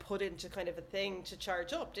had to like put into kind of a thing to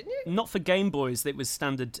charge up, didn't you? Not for Game Boys, it was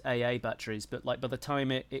standard AA batteries, but like by the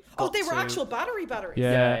time it got they were to... actual batteries.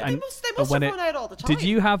 Yeah, They must have run out all the time. Did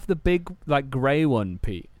you have the big like grey one,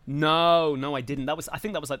 Pete? No, I didn't. I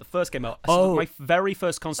think that was like the first Game Boy. My very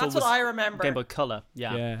first console That's was what I remember. Game Boy Color.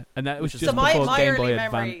 Yeah, and that was just So before my Game early Boy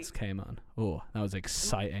memory- Advance came on. Oh, that was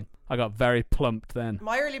exciting. I got very plumped then.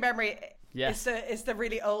 My early memory Yes. is the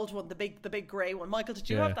really old one, the big grey one. Michael, did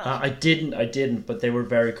you have that? I didn't, but they were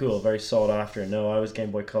very cool, very sought after. No, I was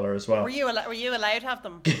Game Boy Color as well. Were you allowed to have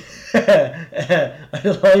them? I had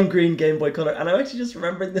a lime green Game Boy Color, and I'm actually just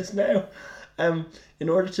remembering this now. In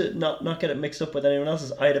order to not get it mixed up with anyone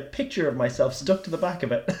else's, I had a picture of myself stuck to the back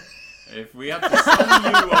of it. If we had to sum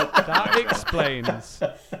you up, That explains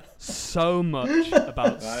so much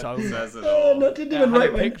about so much. says it all. No, didn't I even had write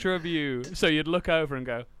a my... picture of you, so you'd look over and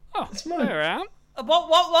go, "Oh, It's mine." there I am."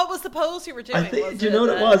 What was the pose you were doing? Do you know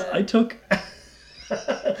what it was? I took...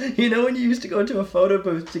 You know when you used to go to a photo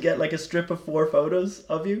booth to get like a strip of 4 photos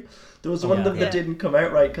of you? There was one of them that didn't come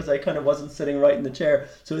out right because I kind of wasn't sitting right in the chair.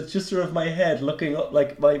 So it's just sort of my head looking up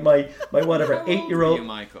like my whatever, How old were 8-year-old... you,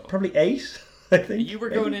 Michael? Probably 8, I think. You were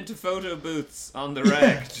maybe. going into photo booths on the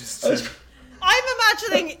reg. Just to... I'm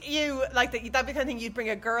imagining you like that'd be the kind of thing you'd bring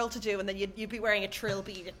a girl to do, and then you'd be wearing a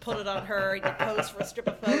trilby, you'd put it on her, and you'd pose for a strip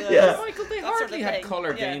of photos. Yeah. Michael, they that sort hardly of had thing.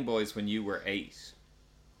 colour Yeah. Game Boys when you were 8.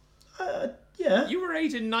 Yeah. You were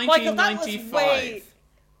 8 in Michael, that was 1995. way.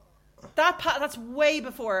 That's way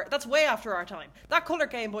before. That's way after our time. That color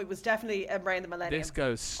Game Boy was definitely around the millennium. This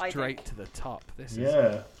goes I straight think. to the top. This is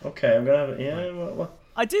Yeah. Okay, I'm gonna have it. Yeah. Well.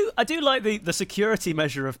 I do like the security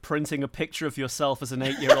measure of printing a picture of yourself as an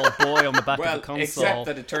 8-year-old boy on the back of Well, the console. except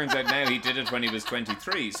that it turns out now he did it when he was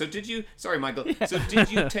 23. So did you... Sorry, Michael. Yeah. So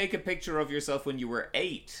did you take a picture of yourself when you were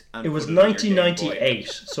 8? And It was put it on your Game Boy? 1998,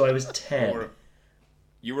 so I was 10. Or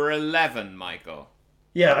you were 11, Michael.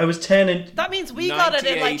 Yeah, I was 10 and... That means we got it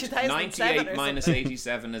in like 2007 98 or minus something.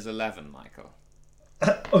 87 is 11, Michael.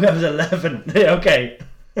 Okay, I was 11. Okay.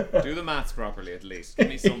 Do the maths properly, at least. Give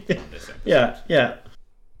me something on this episode. Yeah.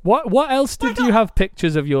 What else did you have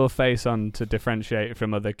pictures of your face on to differentiate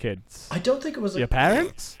from other kids? I don't think it was Your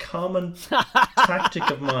parents? common tactic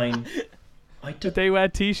of mine. Did they wear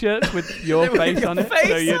T-shirts with your face on it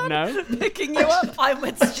so you'd know? Picking you up. I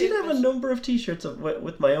went I did stupid. have a number of T-shirts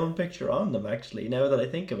with my own picture on them, actually, now that I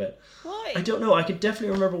think of it. Why? I don't know. I could definitely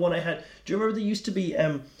remember one I had. Do you remember there used to be...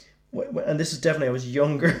 and this is definitely... I was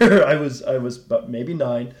younger. I was about maybe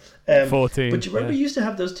 9. 14. But do you remember you used to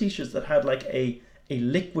have those T-shirts that had like a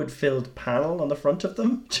liquid-filled panel on the front of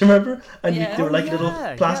them? Do you remember? And they were like little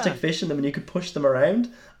plastic fish in them, and you could push them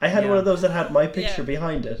around. I had one of those that had my picture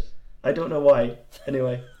behind it. I don't know why.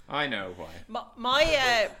 Anyway. I know why.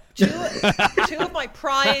 My two of my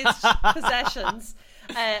prized possessions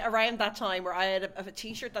around that time were I had a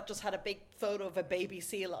T-shirt that just had a big photo of a baby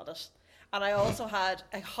seal on it, and I also had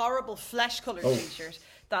a horrible flesh-coloured T-shirt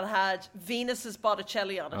that had Venus's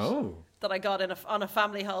Botticelli on it that I got on a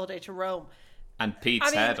family holiday to Rome. And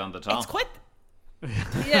Pete's head on the top. It's quite...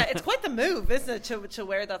 it's quite the move, isn't it, to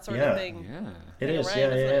wear that sort of thing? Yeah. It is, around, yeah.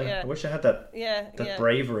 isn't it? I wish I had that Yeah.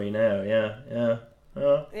 bravery now, yeah.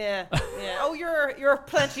 Yeah. Oh, you're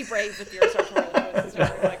plenty brave with your sort of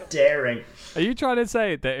Michael. Daring. Are you trying to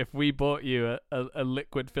say that if we bought you a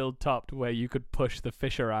liquid-filled top where you could push the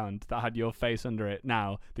fish around that had your face under it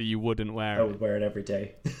now, that you wouldn't wear I it? would wear it every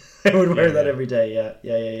day. I would wear that every day,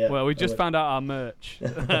 yeah. Well, we just found out our merch.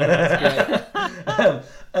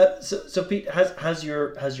 So Pete, has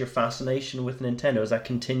your fascination with Nintendo, has that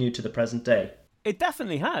continued to the present day? It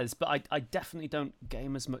definitely has, but I definitely don't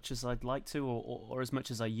game as much as I'd like to or as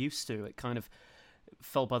much as I used to. It kind of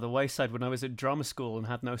fell by the wayside when I was at drama school and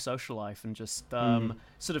had no social life and just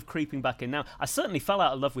sort of creeping back in now. I certainly fell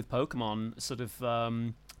out of love with Pokemon sort of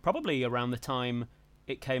probably around the time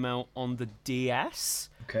it came out on the DS.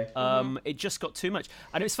 Okay. It just got too much.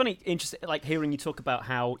 And it was funny, interesting, like hearing you talk about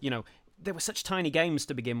how, there were such tiny games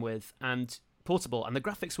to begin with and portable and the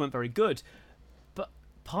graphics weren't very good.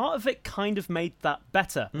 Part of it kind of made that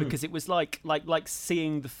better because it was like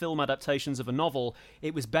seeing the film adaptations of a novel.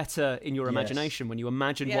 It was better in your imagination when you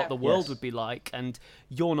imagine what the world would be like, and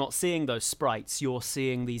you're not seeing those sprites. You're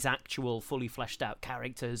seeing these actual, fully fleshed out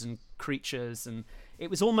characters and creatures, and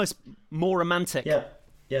it was almost more romantic.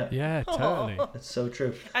 Yeah, totally. That's so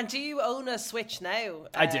true. And do you own a Switch now?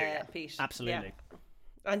 I do, Pete. absolutely.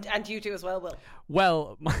 Yeah. And you do as well, Will.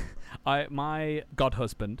 Well, my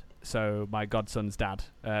godhusband, so my godson's dad,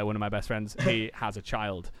 one of my best friends, he has a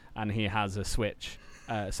child and he has a Switch.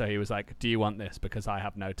 So he was like, do you want this? Because I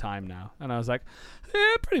have no time now. And I was like,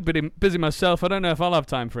 yeah, pretty busy myself. I don't know if I'll have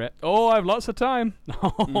time for it. Oh, I have lots of time.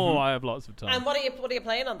 I have lots of time. And what are you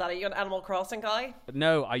playing on that? Are you an Animal Crossing guy?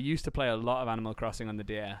 No, I used to play a lot of Animal Crossing on the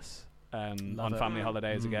DS. On family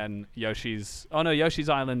holidays again. Yoshi's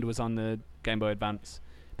Island was on the Game Boy Advance.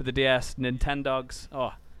 But the DS, Nintendogs,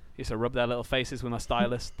 used to rub their little faces with my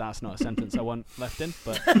stylus. That's not a sentence I want left in,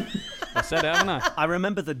 but I said it, haven't I? I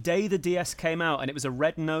remember the day the DS came out, and it was a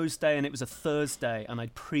Red Nose Day, and it was a Thursday, and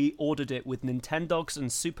I'd pre-ordered it with Nintendogs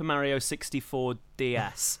and Super Mario 64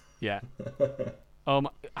 DS. Yeah.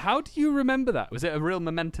 How do you remember that? Was it a real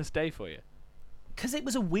momentous day for you? Because it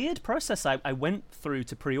was a weird process I went through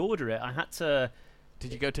to pre-order it. I had to...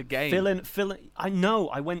 Did you go to Game? Fill in. I know.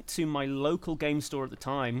 I went to my local game store at the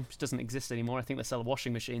time, which doesn't exist anymore. I think they sell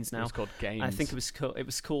washing machines now. It was called Games. I think it was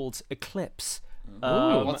called Eclipse.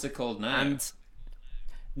 What's it called now? And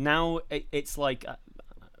now it's like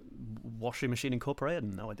Washing Machine Incorporated.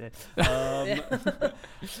 No idea.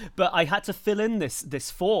 But I had to fill in this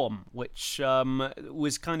form, which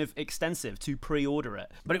was kind of extensive to pre-order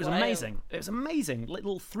it. But it was amazing. It was amazing.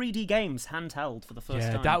 Little 3D games handheld for the first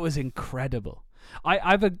time. Yeah, that was incredible. I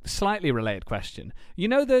have a slightly related question. You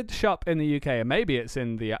know the shop in the UK, and maybe it's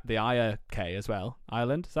in the IRK as well.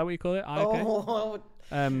 Ireland? Is that what you call it? IRK?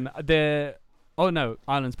 No,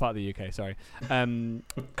 Ireland's part of the UK, sorry.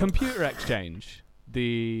 Computer Exchange,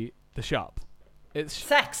 the shop. It's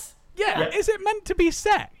sex. Yeah, is it meant to be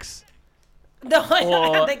sex? No, they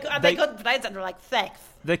couldn't pronounce it. They're like sex.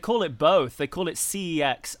 They call it both. They call it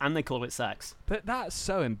CEX and they call it sex. But that's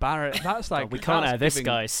so embarrassing. That's like we can't have this,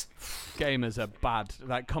 guys. Gamers are bad.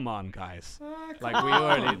 Like, come on, guys.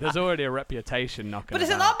 There's already a reputation knocking. But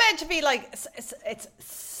is it not meant to be like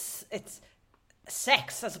it's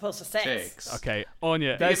sex as opposed to sex? Okay,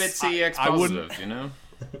 Anya. Be a bit CEX positive, you know.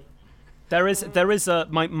 There is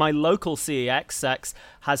my local CEX sex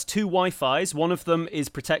has two Wi-Fis. One of them is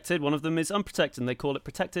protected, one of them is unprotected, and they call it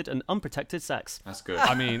protected and unprotected sex. That's good.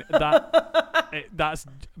 I mean that's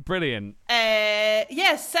brilliant.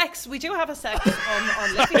 Yes, sex. We do have a sex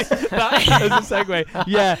on Liffey. That is a segue.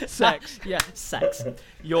 Yeah, sex. Yeah, sex.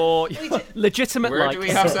 Your legitimate. Where do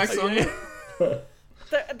we have sex on you?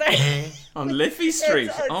 On Liffey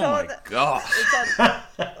Street. My god.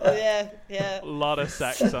 Yeah. A lot of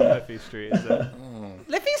sex on Liffey Street, is it?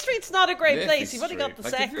 Liffey Street's not a great Liffey place. You've only got the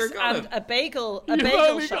Street. sex and a bagel. You've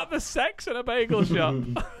only shop. got the sex and a bagel shop.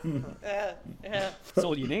 Yeah. That's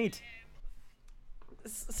all you need.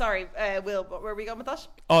 Sorry, Will, where were we going with that?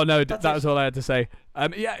 Oh no, that was all I had to say.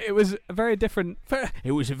 Yeah, it was a very different.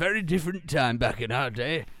 It was a very different time back in our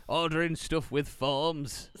day. Ordering stuff with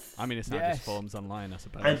forms. I mean, it's not just forms online, I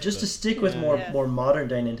suppose. And just to stick with more modern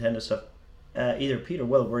day Nintendo stuff, either Peter,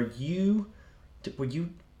 Will, were you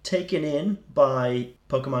taken in by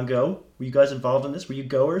Pokemon Go? Were you guys involved in this? Were you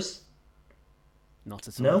goers? Not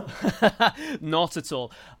at all. No? Not at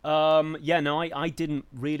all. I didn't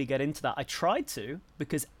really get into that. I tried to,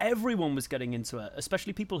 because everyone was getting into it,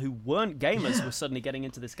 especially people who weren't gamers were suddenly getting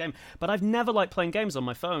into this game. But I've never liked playing games on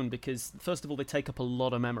my phone because, first of all, they take up a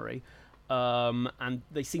lot of memory. And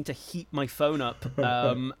they seem to heat my phone up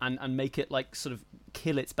and make it like sort of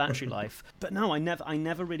kill its battery life. But no, I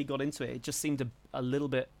never really got into it. It just seemed a little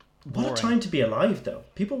bit boring. What a time to be alive, though.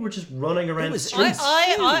 People were just running around the streets.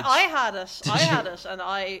 I had it, and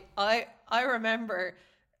I remember,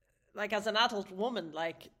 like, as an adult woman,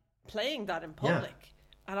 like, playing that in public. Yeah.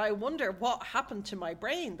 And I wonder what happened to my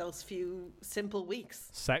brain those few simple weeks.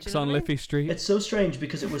 Sex on Liffey Street. It's so strange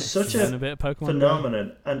because it was such a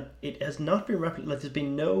phenomenon, and it has not been replicated. Like, there's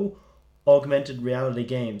been no augmented reality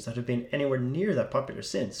games that have been anywhere near that popular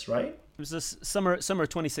since, right? It was this summer of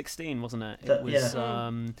 2016, wasn't it? The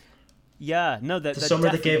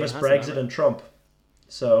summer that gave us Brexit and Trump.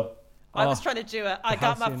 So I was trying to do it. I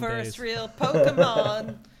got my first real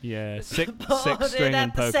Pokemon. Yeah, six string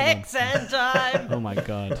and Pokemon. Sex and time. Oh my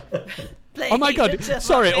god. Oh my god.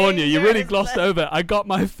 Sorry, Anya, you really glossed over. I got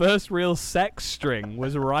my first real sex string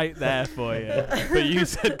was right there for you. But you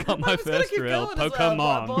said got my first real Pokemon. Well,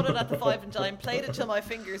 I bought it at the 5 and Dime, played it till my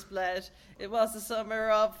fingers bled. It was the summer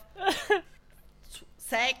of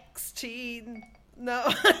 16. No.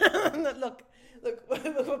 Look,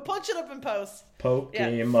 we'll punch it up in post.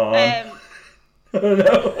 Pokemon. Oh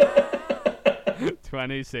no.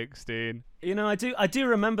 2016. You know, I do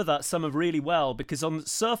remember that summer really well because on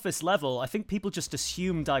surface level, I think people just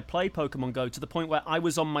assumed I play Pokemon Go to the point where I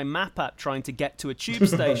was on my map app trying to get to a tube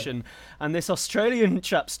station, and this Australian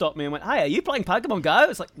chap stopped me and went, "Hey, are you playing Pokemon Go?"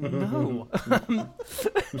 It's like, no,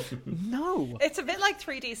 no. It's a bit like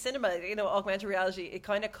 3D cinema, you know, augmented reality. It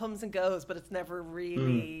kind of comes and goes, but it's never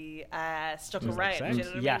really stuck around. You know what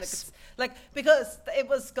I mean? Yes. Because it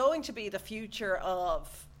was going to be the future of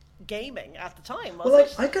gaming at the time, Well,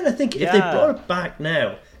 wasn't it? I kind of think if they brought it back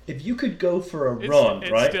now, if you could go for a run,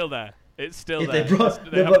 it's right? still there. It's still If there.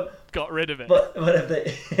 they haven't got rid of it. But if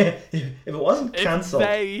they, if it wasn't cancelled, If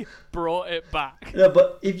they brought it back. no.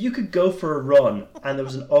 But if you could go for a run and there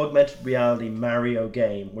was an augmented reality Mario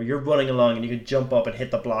game where you're running along and you could jump up and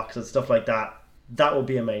hit the blocks and stuff like that, that would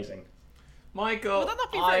be amazing. Michael, Would that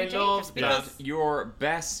not be very I love dangerous? that your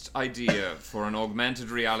best idea for an augmented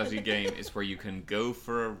reality game is where you can go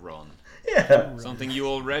for a run. Yeah. Something you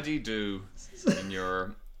already do in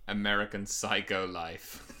your American Psycho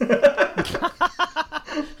life. I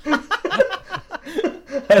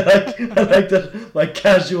like that. Like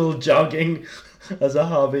casual jogging as a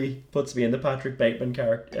hobby puts me in the Patrick Bateman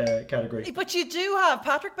category. But you do have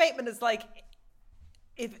Patrick Bateman is like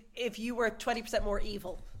if you were 20% more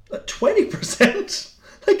evil. 20%?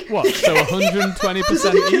 Like What? So 120% Does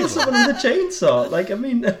he kill evil? someone with a chainsaw? Like, I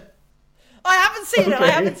mean, I haven't seen it. I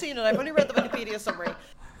Okay. haven't seen it. I've only read the Wikipedia summary.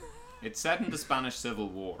 It's set in the Spanish Civil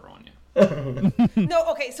War, Anya.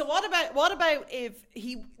 No, okay. So what about if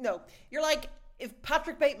you're like if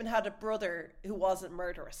Patrick Bateman had a brother who wasn't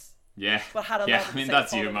murderous, Yeah. but had a Yeah, lot of I mean, the same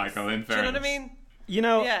that's you, qualities. Michael, in Do you know fairness. what I mean? You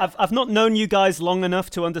know, Yeah. I've not known you guys long enough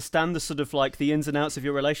to understand the sort of like the ins and outs of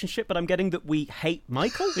your relationship, but I'm getting that we hate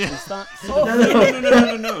Michael. Is that? No.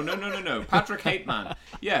 Patrick Hateman.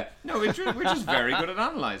 Yeah. No, we're just very good at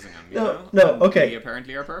analysing him. You know? no, okay. We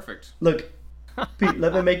apparently are perfect. look, Pete,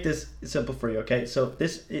 let me make this simple for you, okay? So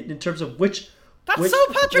this, in terms of which... That's so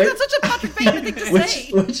Patrick. That's such a Patrick Bateman thing to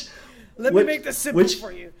say. Let me make this simple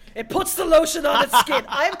for you. It puts the lotion on its skin.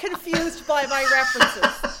 I'm confused by my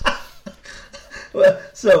references. Well,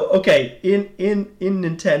 so okay, in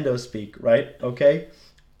Nintendo speak, right? Okay,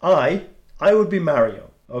 I would be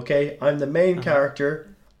Mario. Okay, I'm the main character.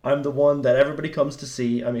 I'm the one that everybody comes to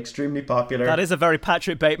see. I'm extremely popular. That is a very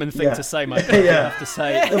Patrick Bateman thing Yeah. to say, Michael. Yeah. I have to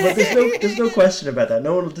say. No, but there's no question about that.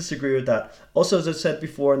 No one will disagree with that. Also, as I've said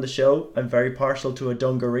before in the show, I'm very partial to a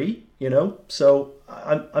dungaree. You know, so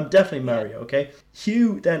I'm definitely Mario. Okay,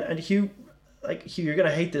 Hugh, you're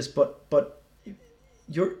gonna hate this, but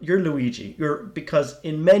you're Luigi. Because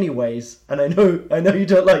in many ways, and I know you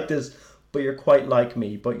don't like this, but you're quite like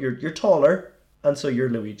me. But you're taller, and so you're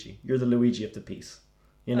Luigi. You're the Luigi of the piece.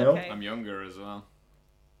 You know? Okay. I'm younger as well.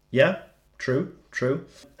 Yeah, true.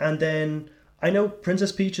 And then I know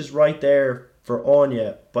Princess Peach is right there for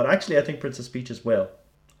Anya, but actually I think Princess Peach is Will.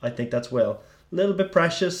 I think that's Will. A little bit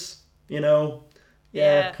precious, you know.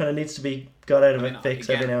 Yeah. Kind of needs to be got out of a fix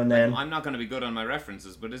every now and then. I'm not going to be good on my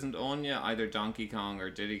references, but isn't Anya either Donkey Kong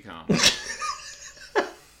or Diddy Kong?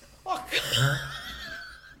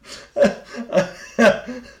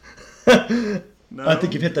 No? I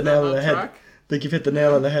think you've hit the nail on the head. Track? I think you've hit the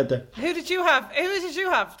nail on the head there. Who did you have?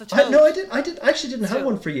 The Toad. No, I actually didn't have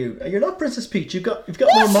one for you. You're not Princess Peach. You've got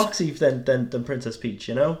more moxie than Princess Peach,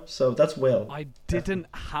 you know. So that's Will. I didn't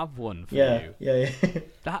have one for Yeah. you.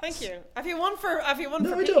 That's... Thank you. Have you won for I Peach?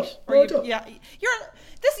 don't. Or No, I you- don't. Yeah,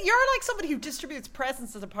 you're like somebody who distributes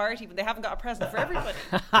presents at a party when they haven't got a present for everybody.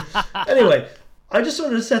 Anyway, I just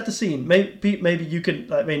wanted to set the scene. Maybe you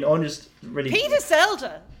can. I mean, Anya's really. Pete is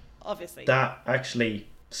Zelda, obviously. That actually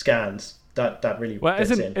scans. That really Well,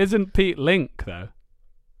 gets in. isn't Pete Link though?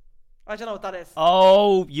 I don't know what that is.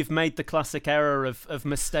 Oh, you've made the classic error of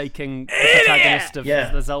mistaking the protagonist of Yeah.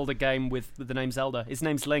 the Zelda game with the name Zelda. His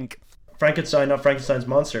name's Link. Frankenstein, not Frankenstein's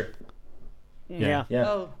monster. Yeah. Yeah.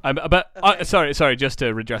 Oh, But Okay. sorry, just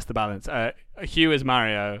to redress the balance. Hugh is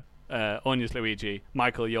Mario, Anya's Luigi,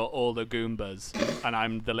 Michael, you're all the Goombas, and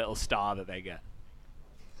I'm the little star that they get.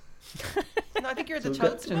 no, I think you're the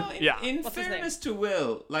Toadstool. No, Yeah. in What's his fairness to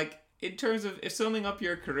Will, like, in terms of if summing up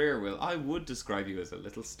your career, Will, I would describe you as a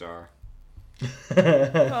little star.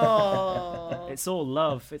 Oh. It's all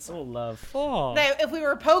love. It's all love. Oh. Now, if we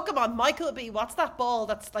were Pokemon, Michael would be, what's that ball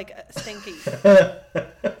that's like stinky?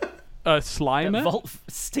 Slimer?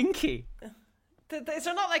 Stinky. Is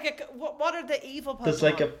there not like a... What are the evil Pokemon? There's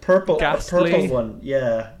like a purple Ghastly. one.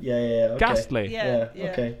 Yeah. Okay. Ghastly. Yeah.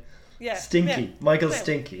 Okay. Yeah. Stinky. Yeah. Michael's Yeah.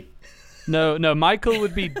 Stinky. No, Michael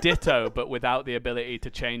would be Ditto, but without the ability to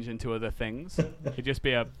change into other things. He'd just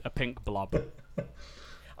be a pink blob.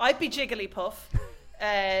 I'd be Jigglypuff.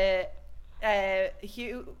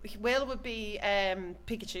 Will would be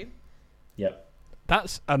Pikachu. Yep.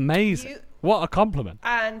 That's amazing. What a compliment.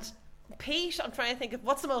 And Pete, I'm trying to think of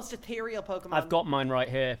what's the most ethereal Pokemon. I've got mine right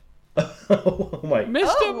here. Oh my.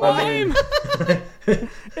 Mr. Mime!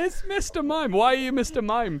 It's Mr. Mime. Why are you Mr.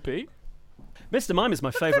 Mime, Pete? Mr. Mime is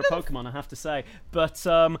my favourite Pokemon, I have to say. But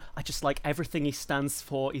I just like everything he stands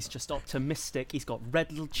for. He's just optimistic. He's got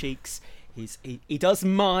red little cheeks. He does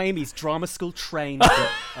mime. He's drama school trained.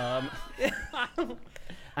 And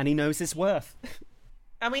he knows his worth.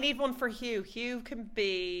 And we need one for Hugh. Hugh can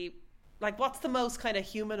be... Like, what's the most kind of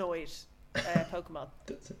humanoid Pokemon?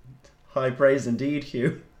 High praise indeed,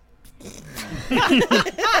 Hugh.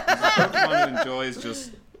 Pokemon who enjoys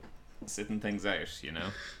just sitting things out, you know?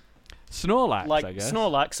 Snorlax, Like I guess.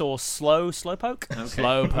 Snorlax or Slowpoke. Okay.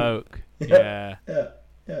 Slowpoke. Yeah. Yeah.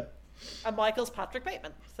 And Michael's Patrick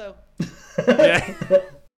Bateman. So Yeah.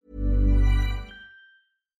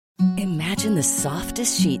 Imagine the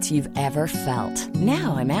softest sheets you've ever felt.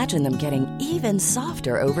 Now imagine them getting even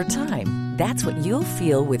softer over time. That's what you'll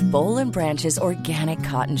feel with Boll & Branch's organic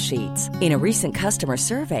cotton sheets. In a recent customer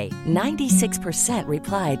survey, 96%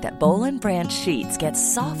 replied that Boll & Branch sheets get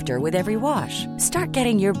softer with every wash. Start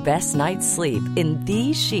getting your best night's sleep in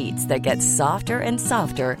these sheets that get softer and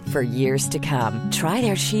softer for years to come. Try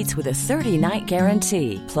their sheets with a 30-night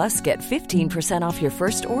guarantee. Plus, get 15% off your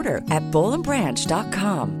first order at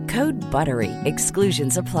bollandbranch.com. Code BUTTERY.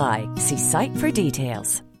 Exclusions apply. See site for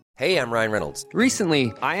details. Hey, I'm Ryan Reynolds.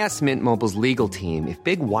 Recently, I asked Mint Mobile's legal team if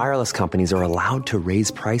big wireless companies are allowed to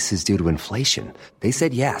raise prices due to inflation. They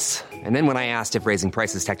said yes. And then when I asked if raising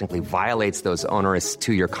prices technically violates those onerous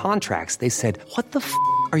 2-year contracts, they said, "What the f***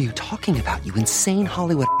 are you talking about, you insane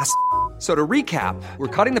Hollywood ass?" So to recap, we're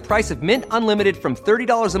cutting the price of Mint Unlimited from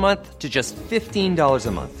 $30 a month to just $15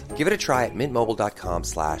 a month. Give it a try at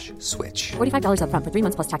mintmobile.com/switch. $45 up front for 3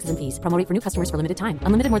 months plus taxes and fees. Promo rate for new customers for limited time.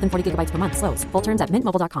 Unlimited more than 40 gigabytes per month. Slows full terms at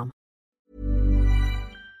mintmobile.com.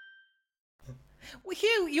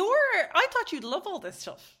 well, Hugh, I thought you'd love all this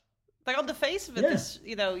stuff. Like on the face of it, this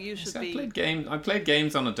you should be. I played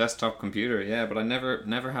games on a desktop computer, yeah, but I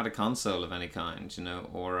never had a console of any kind,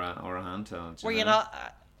 or a handheld. Were you not?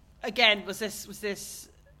 Again, was this?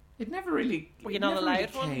 It never really. Were you not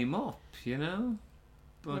allowed really came up,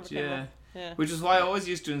 But yeah. Which is why I always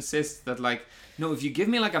used to insist that, like, no, if you give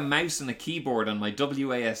me like a mouse and a keyboard and my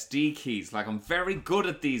WASD keys, like I'm very good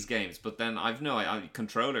at these games. But then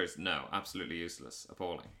controllers, no, absolutely useless,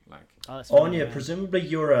 appalling. Like, Anya, presumably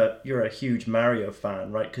you're a huge Mario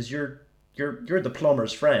fan, right? Because you're the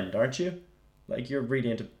plumber's friend, aren't you? Like you're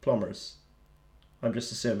really into plumbers. I'm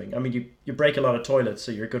just assuming. I mean, you break a lot of toilets,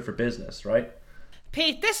 so you're good for business, right?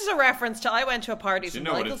 Pete, this is a reference to I went to a party. You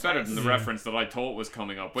know what? It's better than the reference that I thought was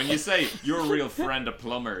coming up. When you say you're a real friend of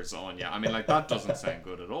plumbers, Anya, I mean, like that doesn't sound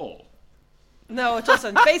good at all. No, it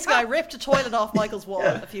doesn't. Basically, I ripped a toilet off Michael's wall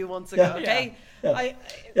a few months ago. Okay.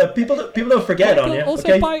 People don't forget, Anya. Also,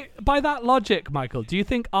 okay? by that logic, Michael, do you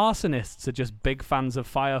think arsonists are just big fans of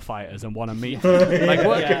firefighters and want to meet them? Like,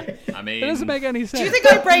 what? Yeah. I mean, it doesn't make any sense. Do you think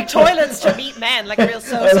I break toilets to meet men like a real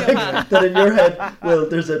sociopath? I like that in your head, well,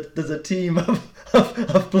 there's a team of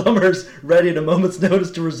plumbers ready at a moment's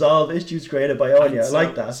notice to resolve issues created by Anya. I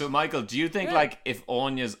like that. So, Michael, do you think like if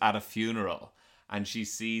Anya's at a funeral and she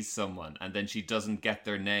sees someone and then she doesn't get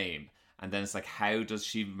their name, and then it's like, how does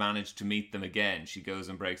she manage to meet them again? She goes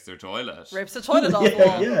and breaks their toilet. Rips the toilet off the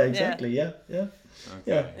wall. Yeah, exactly. Yeah.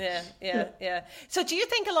 Okay. Yeah. So do you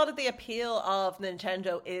think a lot of the appeal of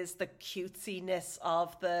Nintendo is the cutesiness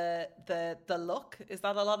of the look? Is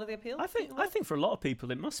that a lot of the appeal? I think for a lot of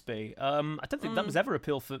people it must be. I don't think that was ever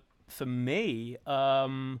appeal for me.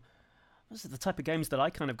 Those are the type of games that I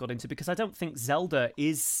kind of got into because I don't think Zelda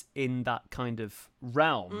is in that kind of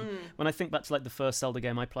realm. When I think back to like the first Zelda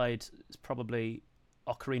game I played, it's probably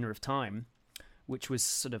Ocarina of Time, which was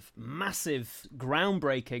sort of massive,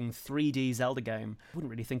 groundbreaking 3D Zelda game. I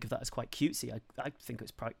wouldn't really think of that as quite cutesy. I think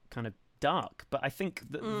it's kind of dark, but I think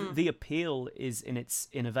the appeal is in its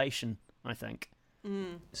innovation, I think.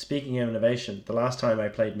 Speaking of innovation, the last time I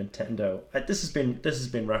played Nintendo, this has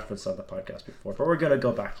been referenced on the podcast before, but we're going to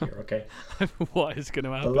go back here, okay? What is going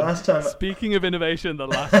to happen? The last time, speaking of innovation, the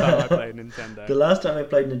last time I played Nintendo. The last time I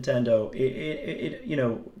played Nintendo, it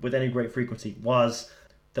with any great frequency, was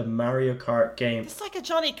the Mario Kart game. It's like a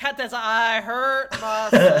Johnny Cat that's I hurt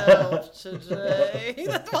myself today.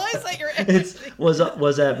 Why is that your It was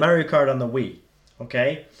Mario Kart on the Wii,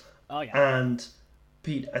 okay? Oh yeah. And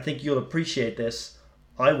Pete, I think you'll appreciate this.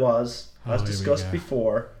 As discussed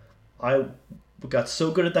before, I got so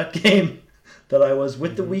good at that game that I was,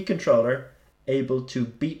 with the Wii controller, able to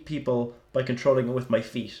beat people by controlling it with my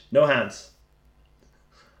feet. No hands.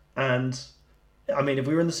 And I mean, if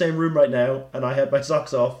we were in the same room right now and I had my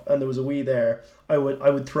socks off and there was a Wii there, I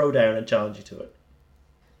would throw down and challenge you to it.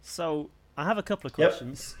 So I have a couple of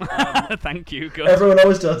questions. Thank you. Good. Everyone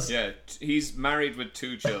always does. Yeah, he's married with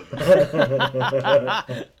 2 children.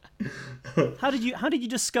 How did you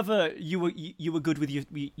discover you were good with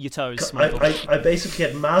your toes, I Michael? basically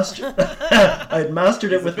had mastered. I had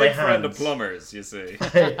mastered it with my Big friend of hands. plumbers, you see.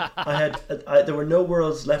 There were no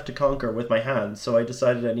worlds left to conquer with my hands, so I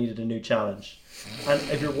decided I needed a new challenge. And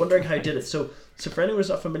if you're wondering how I did it, so for anyone who's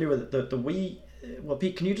not familiar with it, the Wii. Well,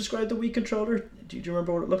 Pete, can you describe the Wii controller? Do you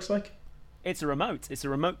remember what it looks like? It's a remote. It's a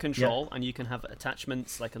remote control, and you can have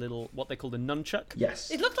attachments like a little, what they call the nunchuck. Yes.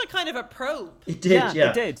 It looked like kind of a probe. It did, yeah.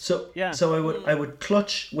 It did. So yeah. So I would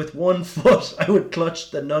clutch with one foot. I would clutch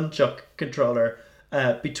the nunchuck controller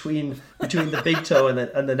between the big toe and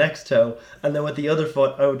the next toe, and then with the other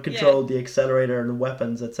foot I would control the accelerator and the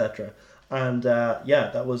weapons, etc. And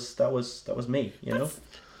that was me. You know.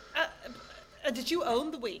 Did you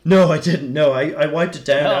own the Wii? No, I didn't. No, I wiped it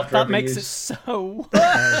down after that every makes use. it so.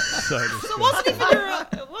 So it wasn't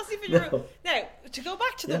even your. No. Now, to go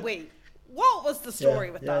back to the Wii, what was the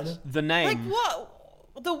story with that? The name. Like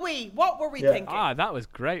what? The Wii. What were we thinking? That was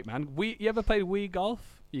great, man. You ever played Wii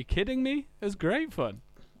Golf? Are you kidding me? It was great fun.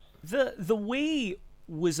 The Wii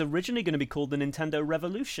was originally going to be called the Nintendo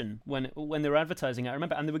Revolution when they were advertising it. I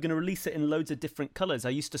remember, and they were going to release it in loads of different colors. I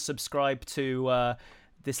used to subscribe to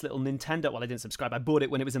this little Nintendo. Well, I didn't subscribe. I bought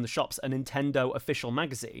it when it was in the shops, a Nintendo official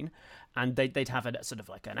magazine, and they'd have a sort of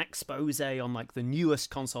like an expose on like the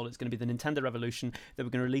newest console. It's going to be the Nintendo Revolution. They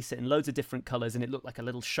were going to release it in loads of different colors, and it looked like a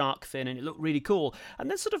little shark fin, and it looked really cool.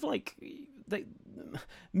 And then sort of like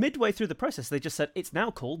midway through the process, they just said it's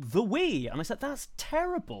now called the Wii, and I said that's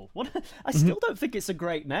terrible. What? I still don't think it's a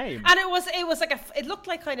great name. And it was like it looked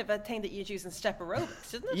like kind of a thing that you'd use in step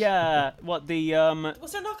aerobics, didn't it? Yeah. What the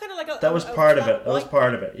Was there not kind of like a? That was part of it. That was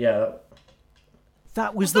part of it. Yeah.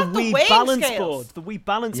 That was Was the that the Wii weighing balance scales? board. The Wii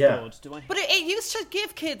balance Yeah. board. But it used to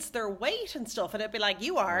give kids their weight and stuff, and it'd be like,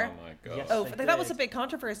 "You are." Oh my god. Yes. Oh, They that was did. a big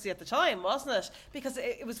controversy at the time, wasn't it? Because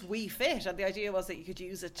it was Wii Fit, and the idea was that you could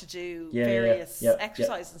use it to do various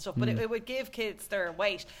exercises and stuff. But it would give kids their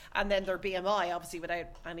weight and then their BMI, obviously without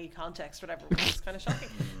any context, whatever. Which was kind of shocking.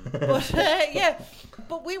 But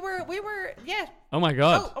but we were Oh my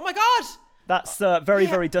god. Oh my god. That's a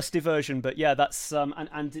very dusty version, but yeah, that's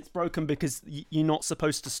and it's broken because you're not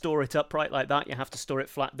supposed to store it upright like that. You have to store it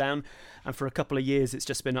flat down, and for a couple of years it's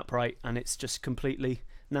just been upright and it's just completely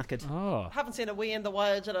knackered. Oh. I haven't seen a Wii in the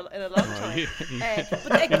wild in a long time.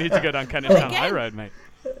 You need to go down Kennington High Road, mate.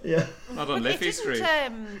 Yeah. Not on Liffey Street.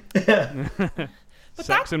 But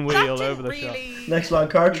Sex and Wii all over the shop. Next long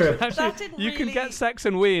car trip. Actually, you can get Sex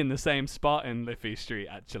and Wii in the same spot in Liffey Street,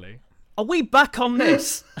 actually. Are we back on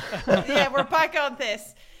this? Yeah, we're back on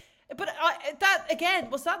this. But that again,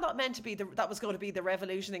 was that not meant to be that was going to be the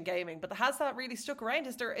revolution in gaming? But has that really stuck around?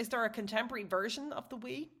 Is there a contemporary version of the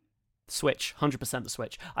Wii? Switch, 100% the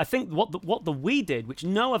Switch. I think what the Wii did, which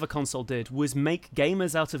no other console did, was make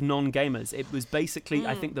gamers out of non-gamers. It was basically,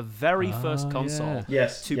 I think, the very first console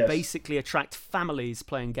to basically attract families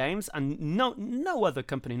playing games, and no other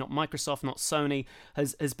company, not Microsoft, not Sony,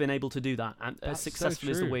 has been able to do that as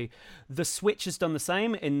successfully as the Wii. The Switch has done the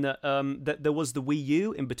same in that there was the Wii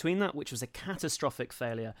U in between that, which was a catastrophic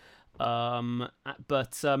failure.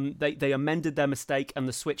 But they amended their mistake, and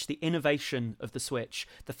the Switch, the innovation of the Switch,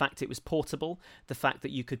 the fact it was portable, the fact that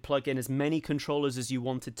you could plug in as many controllers as you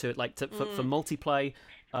wanted to, for multiplayer.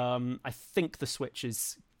 I think the Switch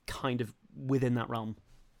is kind of within that realm.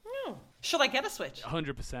 Oh. Should I get a Switch?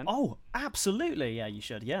 100%. Oh, absolutely. Yeah, you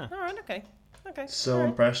should. Yeah. All right. Okay. So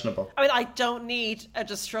impressionable. I mean, I don't need a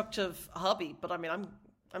destructive hobby, but I mean,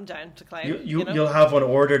 I'm down to claim. You'll have one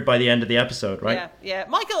ordered by the end of the episode, right? Yeah.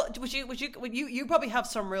 Michael, would you probably have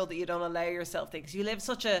some rule that you don't allow yourself things? You live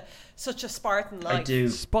such a Spartan life. I do.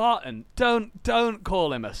 Spartan. Don't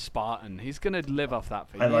call him a Spartan. He's gonna live off that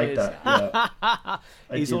for years. I like that. Yeah.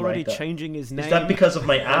 He's already changing his name. Is that because of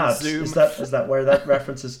my abs? Is that where that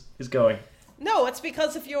reference is going? No, it's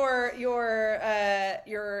because of your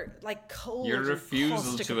like cold. Your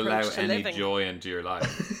refusal to allow any joy into your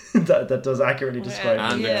life. that does accurately describe it.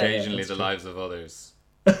 And occasionally the lives of others.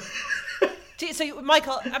 So,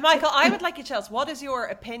 Michael, I would like you to tell us, what is your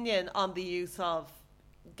opinion on the use of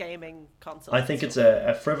gaming consoles? I think it's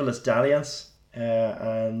a frivolous dalliance.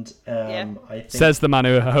 I think says the man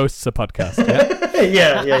who hosts a podcast.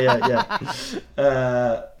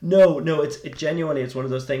 No, it's genuinely, it's one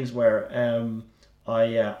of those things where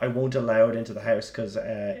I won't allow it into the house because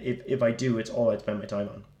if I do, it's all I spend my time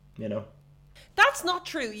on, you know. That's not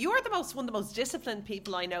true. You're one of the most disciplined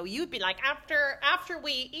people I know. You'd be like, after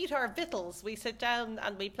we eat our victuals, we sit down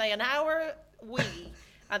and we play an hour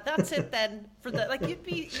and that's it then for the like you'd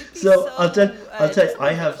be so I'll tell you,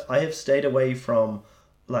 I have stayed away from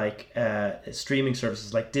like streaming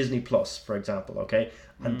services like Disney Plus, for example, okay?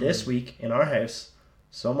 And this week in our house,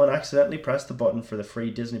 someone accidentally pressed the button for the free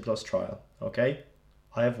Disney Plus trial, okay?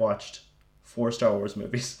 I have watched 4 Star Wars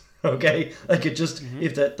movies. Okay, like it just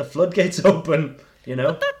if the floodgates open, you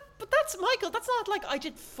know. But that's Michael. That's not like I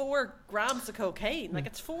did 4 grams of cocaine. Like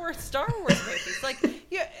it's 4 Star Wars movies. Like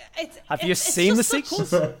have you seen the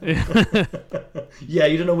sequels? Yeah,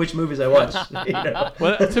 you don't know which movies I watched. You know?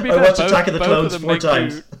 Well, to be I fair, watched Attack of the both Clones of them 4 make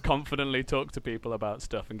times. you confidently talk to people about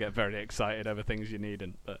stuff and get very excited over things you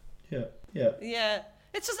needn't. But yeah.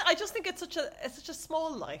 It's just I just think it's such a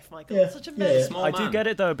small life, Michael. Yeah. It's such a Small I man. do get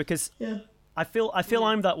it though, because I feel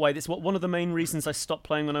I'm that way. This one of the main reasons I stopped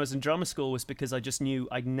playing when I was in drama school was because I just knew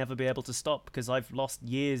I'd never be able to stop because I've lost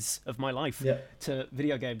years of my life to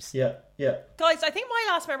video games. Yeah. Guys, I think my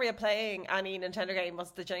last memory of playing any Nintendo game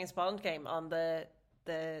was the James Bond game on the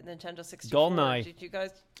Nintendo 64. GoldenEye. Do you guys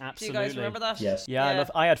Absolutely. remember that? Yes. Yeah.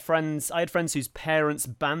 I had friends whose parents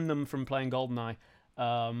banned them from playing GoldenEye.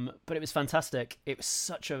 But it was fantastic. It was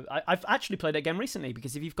such a... I've actually played it again recently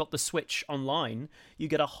because if you've got the Switch online, you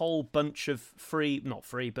get a whole bunch of not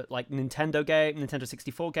free, but like Nintendo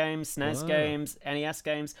 64 games, SNES games, NES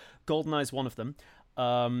games. GoldenEye's one of them.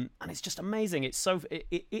 And it's just amazing. It's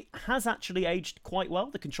it has actually aged quite well.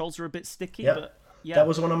 The controls are a bit sticky, but yeah. That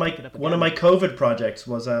was one of my COVID projects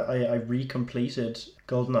was I recompleted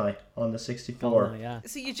GoldenEye on the 64. GoldenEye, yeah.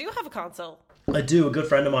 So you do have a console? I do. A good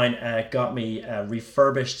friend of mine got me a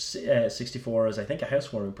refurbished 64 as I think a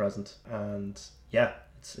housewarming present, and yeah,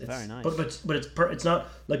 it's very nice. But it's not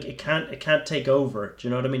like it can't take over. Do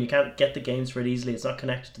you know what I mean? You can't get the games for it easily. It's not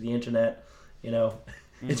connected to the internet. You know,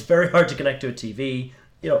 it's very hard to connect to a TV.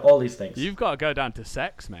 You know, all these things. you've got to go down to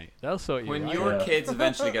sex, mate. They'll sort you When out. your kids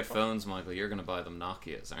eventually get phones, Michael, you're going to buy them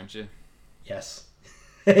Nokias, aren't you? Yes.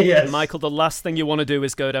 Yes. Michael, the last thing you want to do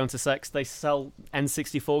is go down to sex. They sell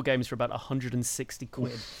N64 games for about 160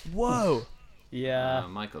 quid. Whoa. Yeah.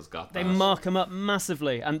 Michael's got that. They mark them up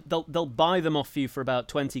massively, and they'll buy them off you for about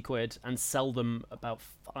 20 quid and sell them about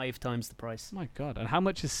 5 times the price. My God. And how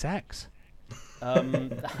much is sex?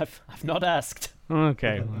 I've not asked.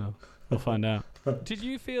 Okay, well, we'll find out. Did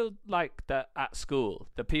you feel like that at school,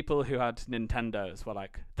 the people who had Nintendos were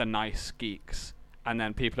like the nice geeks, and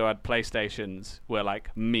then people who had PlayStations were like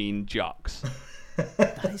mean jocks?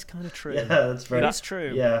 That is kind of true. Yeah, that's very. That's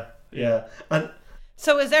true. Yeah. And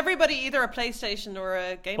So is everybody either a PlayStation or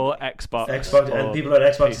a Game Boy? Or Xbox. and people on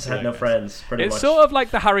Xbox PC had no owners. friends. Pretty It's much. sort of like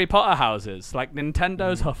the Harry Potter houses. Like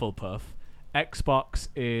Nintendo's Hufflepuff, Xbox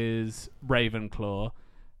is Ravenclaw,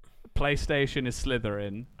 PlayStation is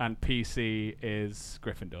Slytherin, and PC is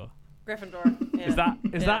Gryffindor. Gryffindor. Yeah.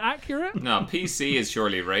 Is that accurate? No, PC is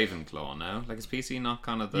surely Ravenclaw now. Like, is PC not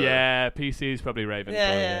kind of the... Yeah, PC is probably Ravenclaw.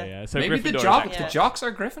 Yeah. So maybe Gryffindor the jocks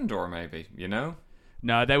are Gryffindor, maybe, you know?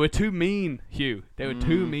 No, they were too mean, Hugh. They were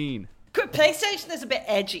too mean. PlayStation is a bit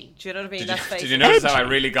edgy. Do you know what I mean? Did you notice how I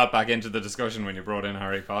really got back into the discussion when you brought in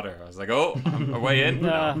Harry Potter? I was like, oh, I'm way in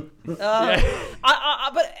now. But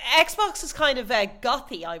Xbox is kind of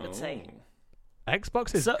gothy, I would say.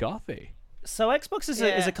 Xbox is gothy. So Xbox is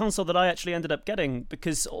a console that I actually ended up getting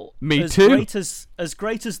because Me as too. Great as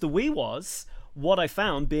the Wii was, what I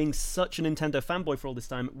found, being such a Nintendo fanboy for all this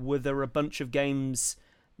time, were there a bunch of games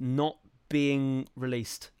not being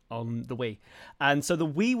released on the Wii. And so the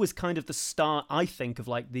Wii was kind of the start, I think, of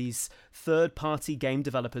like these third-party game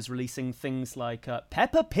developers releasing things like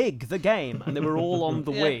Peppa Pig, the game, and they were all on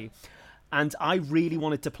the Wii. And I really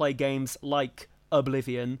wanted to play games like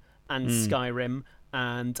Oblivion and Skyrim,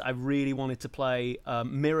 and I really wanted to play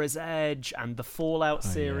Mirror's Edge and the Fallout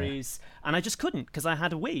series, and I just couldn't because I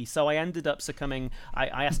had a Wii. So I ended up succumbing.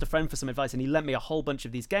 I asked a friend for some advice, and he lent me a whole bunch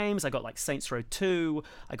of these games. I got like Saints Row 2,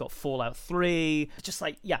 I got Fallout 3, just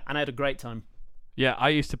like, and I had a great time. Yeah, I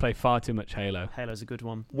used to play far too much Halo. Halo's a good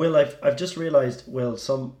one. Will, I've just realised, Will,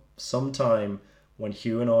 sometime when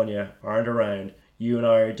Hugh and Anya aren't around, you and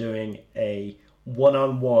I are doing a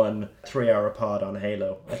one-on-one 3-hour pod on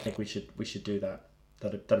Halo. I think we should do that.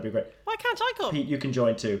 That'd be great. Why can't I come? Pete, you can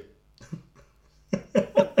join too. Why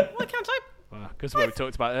can't I? Because what we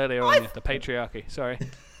talked about earlier on the patriarchy. Sorry.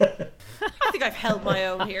 I think I've held my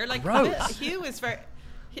own here. Like Gross. Hugh is very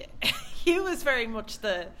much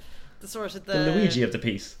the sort of the Luigi of the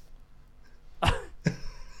piece.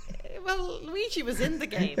 Well, Luigi was in the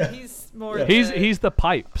game. He's more. He's the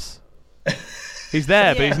pipes. He's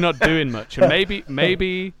there, but he's not doing much. And maybe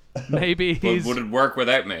he's. Would it work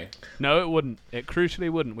without me? No, it wouldn't. It crucially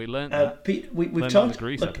wouldn't. We learned that. Pete, we've learned talked. that in the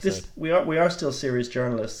Grease Look, episode. we are still serious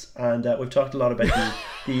journalists, and we've talked a lot about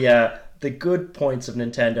the good points of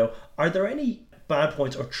Nintendo. Are there any bad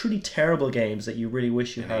points or truly terrible games that you really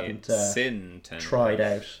wish you hadn't tried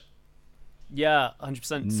out? Yeah,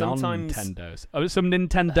 100%. Sometimes Nintendos. Oh, some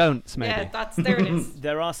Nintendon'ts, maybe. Yeah, there it is.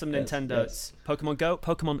 there are some Nintendos. Yes. Pokemon Go,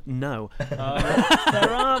 Pokemon No.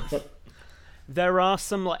 There are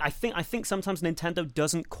some, like I think sometimes Nintendo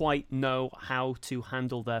doesn't quite know how to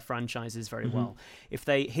handle their franchises very well. If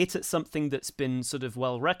they hit at something that's been sort of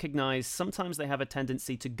well recognized, sometimes they have a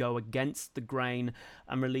tendency to go against the grain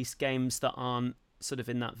and release games that aren't sort of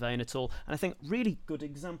in that vein at all. And I think really good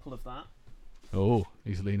example of that. Oh,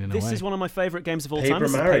 he's leaning away. This is one of my favourite games of all Paper time.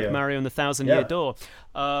 This Mario. is Paper Mario and the Thousand Year Door.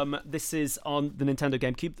 This is on the Nintendo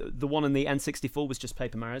GameCube. The one on the N64 was just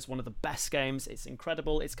Paper Mario. It's one of the best games. It's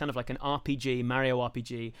incredible. It's kind of like an RPG, Mario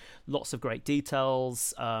RPG. Lots of great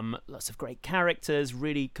details, lots of great characters,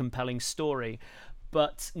 really compelling story.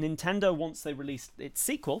 But Nintendo, once they released its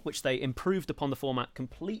sequel, which they improved upon the format,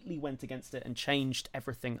 completely went against it and changed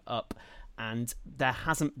everything up. And there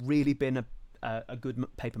hasn't really been a good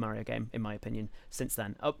Paper Mario game, in my opinion, since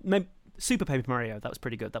then. Maybe Super Paper Mario, that was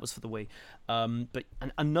pretty good. That was for the Wii. But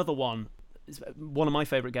another one of my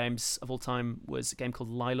favourite games of all time was a game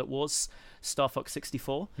called Lilac Wars, Star Fox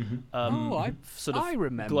 64. I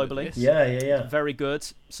remember globally. this. Yeah. Very good.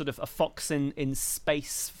 Sort of a fox in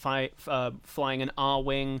space flying an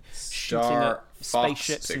R-wing, shooting at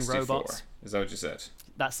spaceships and robots. Is that what you said?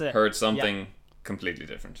 That's it. Heard something completely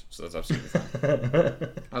different, so that's absolutely fine.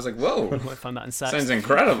 I was like, whoa, I might find that in sex. sounds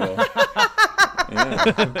incredible.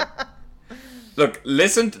 Yeah. Look,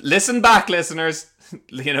 listen back, listeners.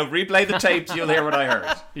 Replay the tapes, you'll hear what I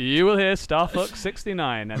heard. You will hear Star Fox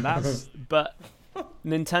 69, and that's... But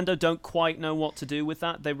Nintendo don't quite know what to do with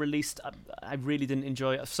that. They released... I really didn't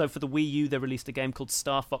enjoy it. So for the Wii U, they released a game called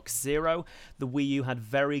Star Fox Zero. The Wii U had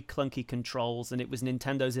very clunky controls, and it was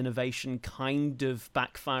Nintendo's innovation kind of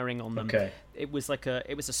backfiring on them. Okay. It was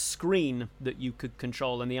a screen that you could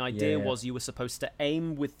control, and the idea was you were supposed to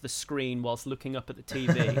aim with the screen whilst looking up at the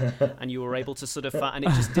TV, and you were able to sort of... and it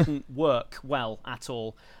just didn't work well at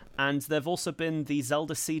all. And there have also been the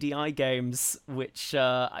Zelda CDI games, which,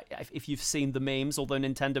 if you've seen the memes, although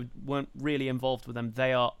Nintendo weren't really involved with them,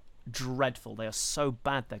 they are dreadful. They are so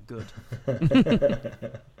bad, they're good.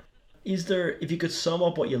 Is there, if you could sum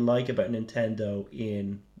up what you like about Nintendo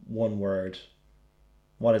in one word,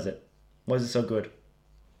 what is it? Why is it so good?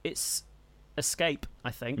 It's escape,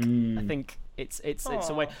 I think. I think it's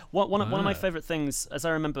a way. One of my favorite things, as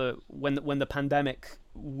I remember when the pandemic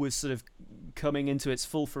was sort of coming into its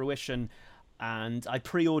full fruition, and I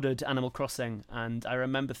pre-ordered Animal Crossing, and I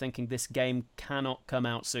remember thinking this game cannot come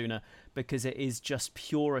out sooner because it is just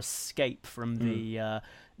pure escape from the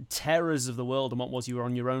terrors of the world. And what was, you were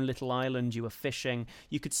on your own little island, you were fishing,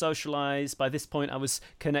 you could socialize. By this point I was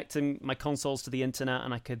connecting my consoles to the internet,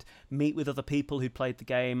 and I could meet with other people who played the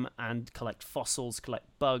game and collect fossils, collect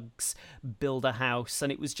bugs, build a house,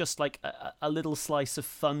 and it was just like a little slice of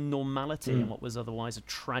fun normality in what was otherwise a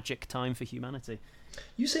tragic time for humanity.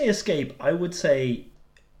 You say escape, I would say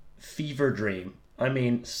fever dream. I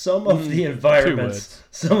mean, some of the environments,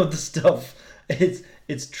 some of the stuff,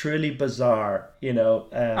 it's truly bizarre,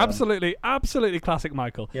 Absolutely classic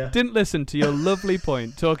Michael. Yeah. Didn't listen to your lovely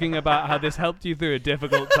point talking about how this helped you through a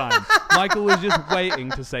difficult time. Michael was just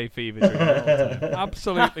waiting to say fever dream the whole time.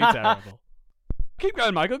 Absolutely terrible. Keep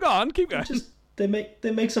going, Michael. Go on, keep going. They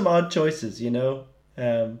make some odd choices,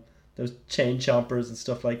 those chain chompers and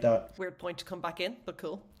stuff like that. Weird point to come back in, but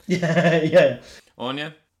cool. Yeah.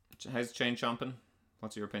 Anya, how's chain chomping?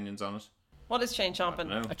 What's your opinions on it? What is chain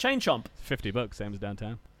chomping? A chain chomp. $50, same as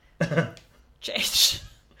downtown.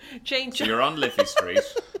 Chain So you're on Liffey Street,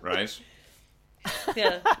 right?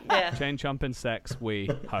 Yeah. Chain chomping, sex,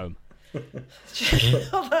 home.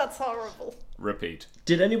 Oh, that's horrible. Repeat.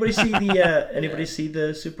 Did anybody see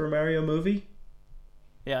the Super Mario movie?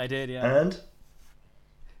 Yeah, I did. Yeah, And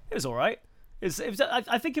it was all right.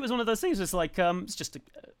 I think it was one of those things. It's like it's just a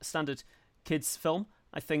standard kids film.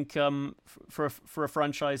 I think for a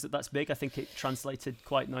franchise that's big, I think it translated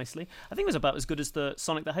quite nicely. I think it was about as good as the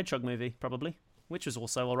Sonic the Hedgehog movie, probably, which was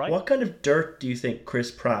also all right. What kind of dirt do you think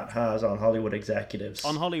Chris Pratt has on Hollywood executives?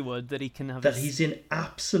 On Hollywood, that he can have... That he's in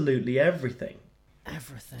absolutely everything.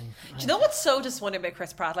 Everything. Do you know what's so disappointing about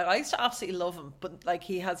Chris Pratt? Like, I used to absolutely love him, but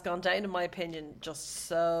he has gone down, in my opinion, just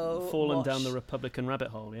so Fallen much. down the Republican rabbit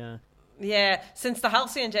hole, yeah. Yeah, since the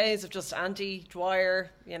halcyon days of just Andy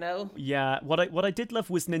Dwyer, you know. Yeah, what I did love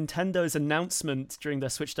was Nintendo's announcement during their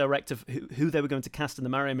Switch Direct of who they were going to cast in the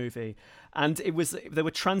Mario movie, and they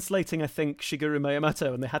were translating, I think, Shigeru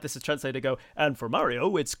Miyamoto, and they had this translator go, and for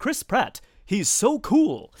Mario, it's Chris Pratt. He's so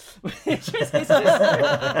cool. I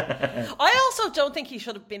also don't think he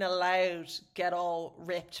should have been allowed to get all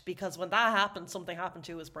ripped, because when that happened, something happened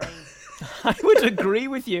to his brain. I would agree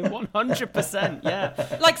with you 100%.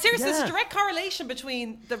 Yeah. Like, seriously, there's a direct correlation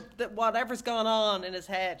between the whatever's going on in his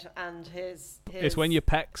head and his... It's when your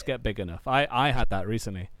pecs get big enough. I had that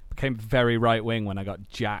recently. Became very right wing when I got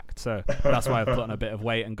jacked, so that's why I've put on a bit of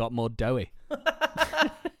weight and got more doughy.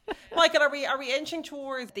 Michael, are we inching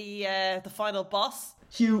towards the final boss?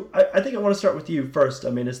 Hugh, I think I want to start with you first. I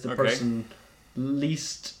mean, as the person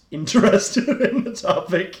least interested in the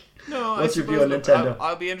topic. No, what's your view on Nintendo?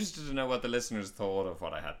 I'll be interested to know what the listeners thought of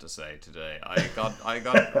what I had to say today. I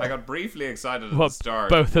got briefly excited at the start.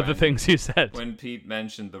 Both of the things you said. When Pete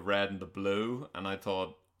mentioned the red and the blue, and I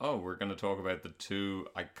thought, oh, we're going to talk about the two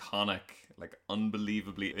iconic, like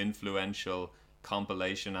unbelievably influential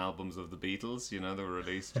compilation albums of the Beatles, you know, that were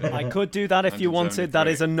released. I could do that if you wanted. That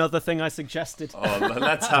is another thing I suggested. Oh,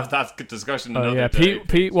 let's have that discussion another day.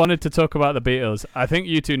 Pete wanted to talk about the Beatles. I think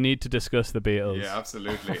you two need to discuss the Beatles. Yeah,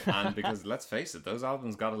 absolutely. And because, let's face it, those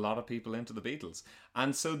albums got a lot of people into the Beatles.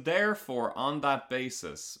 And so therefore, on that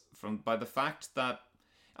basis, by the fact that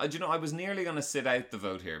I was nearly going to sit out the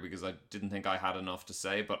vote here because I didn't think I had enough to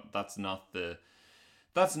say, but that's not the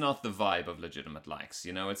vibe of Legitimate Likes.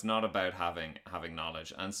 You know, it's not about having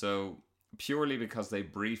knowledge. And so purely because they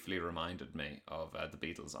briefly reminded me of the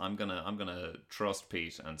Beatles, I'm gonna trust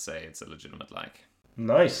Pete and say it's a legitimate like.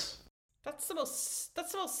 Nice. That's the most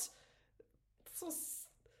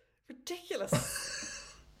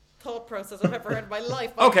ridiculous thought process I've ever heard in my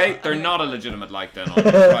life. Okay, they're not a legitimate like then.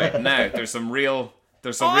 Right now, there's some real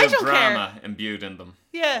drama imbued in them.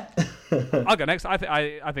 Yeah. I'll go next. I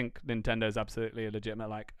think Nintendo's absolutely a legitimate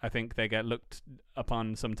like. I think they get looked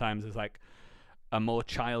upon sometimes as like a more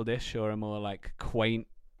childish or a more like quaint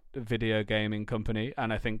video gaming company,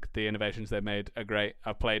 and I think the innovations they've made are great.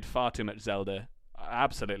 I've played far too much Zelda. I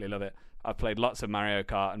absolutely love it. I've played lots of Mario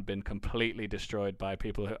Kart and been completely destroyed by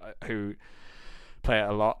people who play it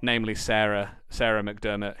a lot, namely Sarah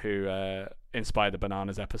McDermott, who inspired the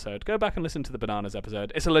Bananas episode. Go back and listen to the Bananas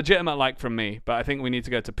episode. It's a legitimate like from me, but I think we need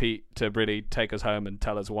to go to Pete to really take us home and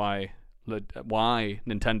tell us why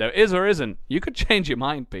Nintendo is or isn't. You could change your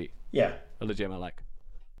mind, Pete. Yeah. A legitimate like.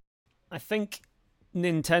 I think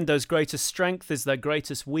Nintendo's greatest strength is their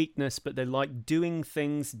greatest weakness, but they like doing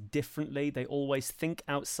things differently. They always think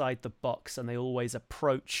outside the box, and they always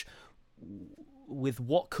approach with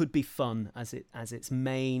what could be fun as its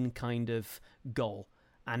main kind of goal.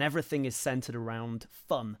 And everything is centered around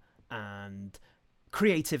fun and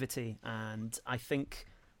creativity, and I think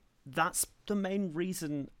that's the main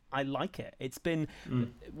reason I like it. It's been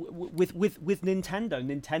with Nintendo.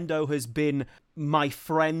 Nintendo has been my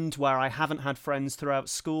friend where I haven't had friends throughout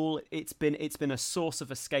school. It's been a source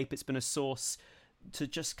of escape. It's been a source to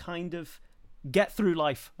just kind of get through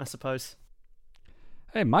life, I suppose.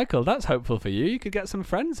 Hey, Michael, that's hopeful for you. You could get some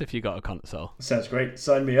friends if you got a console. Sounds great.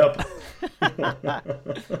 Sign me up.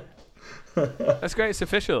 That's great. It's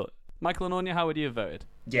official. Michael and Anya, how would you have voted?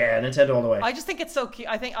 Yeah, Nintendo all the way. I just think it's so cute.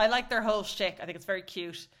 I like their whole shtick. I think it's very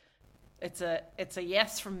cute. It's a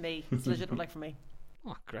yes from me. It's legitimate like from me.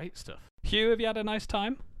 Oh, great stuff. Hugh, have you had a nice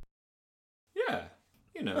time? Yeah.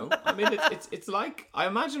 You know, I mean, it's like, I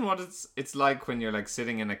imagine what it's like when you're like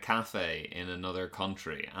sitting in a cafe in another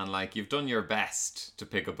country and like you've done your best to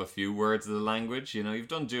pick up a few words of the language. You know, you've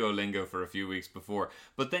done Duolingo for a few weeks before,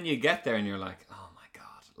 but then you get there and you're like, oh my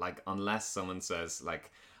God, like unless someone says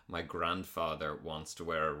like, my grandfather wants to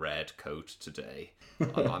wear a red coat today,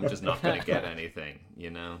 I'm just not going to get anything,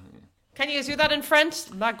 you know. Can you do that in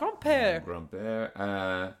French? Ma grand-père.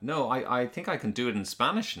 Grand-père. No, I think I can do it in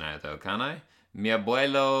Spanish now though, can I? Mi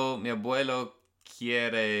abuelo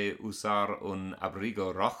quiere usar un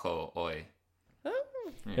abrigo rojo hoy.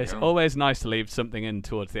 It's always nice to leave something in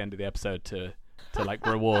towards the end of the episode to like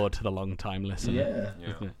reward the long time listener.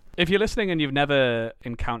 Yeah. If you're listening and you've never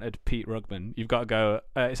encountered Pete Rugman, you've got to go.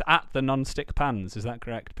 It's at the Non-Stick Pans. Is that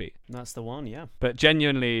correct, Pete? That's the one. Yeah. But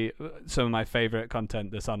genuinely, some of my favorite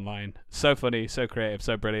content that's online. So funny, so creative,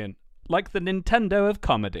 so brilliant. Like the Nintendo of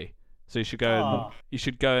comedy. So you should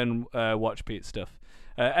go and watch Pete's stuff.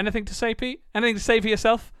 Anything to say, Pete? Anything to say for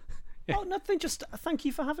yourself? Oh, nothing. Just thank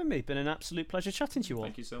you for having me. Been an absolute pleasure chatting to you all.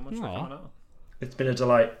 Thank you so much for coming on. It's been a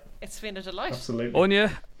delight. It's been a delight. Absolutely.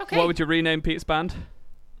 Anya, okay. What would you rename Pete's band?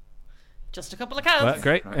 Just a couple of cans. Well,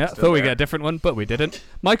 great. Right, Yeah, still thought we'd there. get a different one, but we didn't.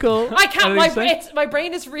 Michael, I can't. anything to say? My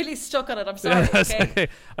brain is really stuck on it. I'm sorry. Yeah, that's okay. okay.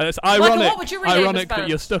 It's ironic, what would you rename this ironic that band?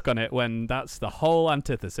 you're stuck on it when that's the whole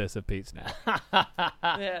antithesis of Pete's name.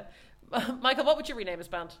 Yeah. Michael, what would you rename his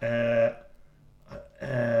band? I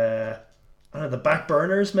don't know, the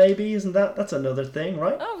Backburners, maybe, isn't that? That's another thing,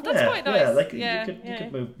 right? Oh, that's quite nice. Yeah,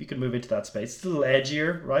 you could move into that space. It's a little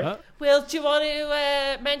edgier, right? Will, do you want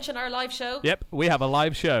to mention our live show? Yep, we have a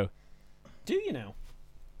live show. Do you now?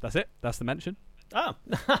 That's it. That's the mention. Oh.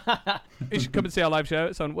 You should come and see our live show.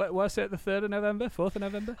 It's on, what's it, the 3rd of November? 4th of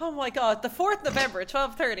November? Oh my God, the 4th November,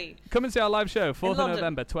 12:30. Come and see our live show, 4th of London.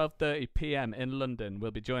 November, 12:30 p.m. in London.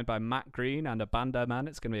 We'll be joined by Matt Green and a bando man.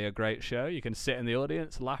 It's going to be a great show. You can sit in the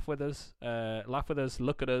audience, laugh with us,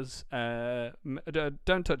 look at us.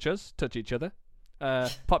 Don't touch us, touch each other.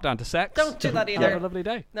 Pop down to sex. Don't do that either. Have a lovely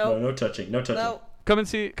day. No touching. No. Come and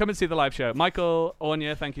see the live show. Michael,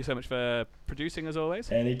 Anya, thank you so much for producing as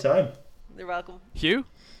always. Anytime. You're welcome. Hugh,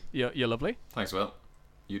 you're lovely. Thanks, Will.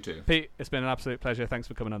 You too. Pete, it's been an absolute pleasure. Thanks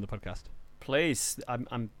for coming on the podcast. Please,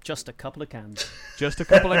 I'm just a couple of cans. Just a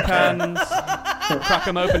couple of cans. Crack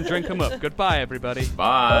them open, drink them up. Goodbye, everybody.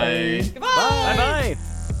 Bye. Goodbye. Bye-bye.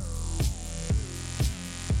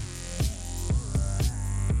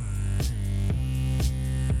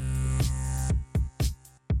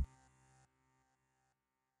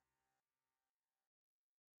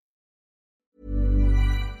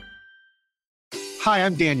 Hi,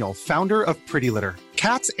 I'm Daniel, founder of Pretty Litter.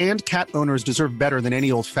 Cats and cat owners deserve better than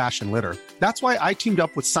any old-fashioned litter. That's why I teamed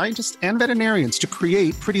up with scientists and veterinarians to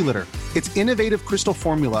create Pretty Litter. Its innovative crystal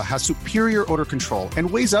formula has superior odor control and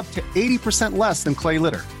weighs up to 80% less than clay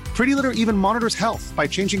litter. Pretty Litter even monitors health by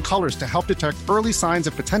changing colors to help detect early signs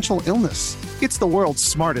of potential illness. It's the world's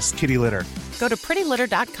smartest kitty litter. Go to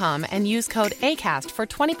prettylitter.com and use code ACAST for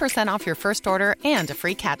 20% off your first order and a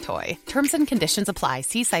free cat toy. Terms and conditions apply.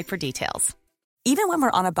 See site for details. Even when we're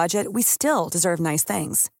on a budget, we still deserve nice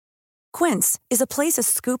things. Quince is a place to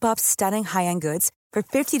scoop up stunning high-end goods for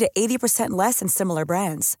 50 to 80% less than similar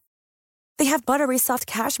brands. They have buttery soft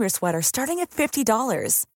cashmere sweaters starting at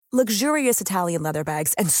 $50, luxurious Italian leather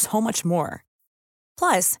bags, and so much more.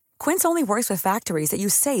 Plus, Quince only works with factories that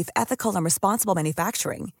use safe, ethical, and responsible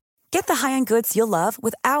manufacturing. Get the high-end goods you'll love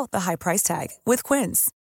without the high price tag with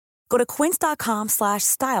Quince. Go to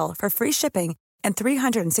quince.com/style for free shipping and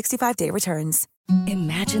 365-day returns.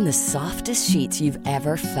 Imagine the softest sheets you've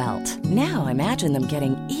ever felt. Now imagine them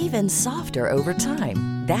getting even softer over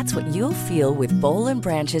time. That's what you'll feel with Boll &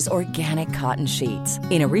 Branch's organic cotton sheets.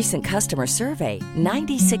 In a recent customer survey,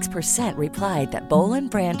 96% replied that Boll &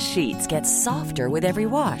 Branch sheets get softer with every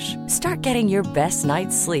wash. Start getting your best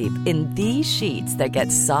night's sleep in these sheets that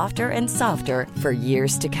get softer and softer for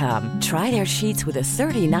years to come. Try their sheets with a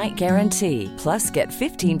 30-night guarantee. Plus, get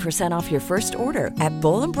 15% off your first order at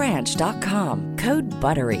bollandbranch.com. Code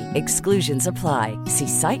BUTTERY. Exclusions apply. See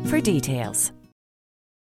site for details.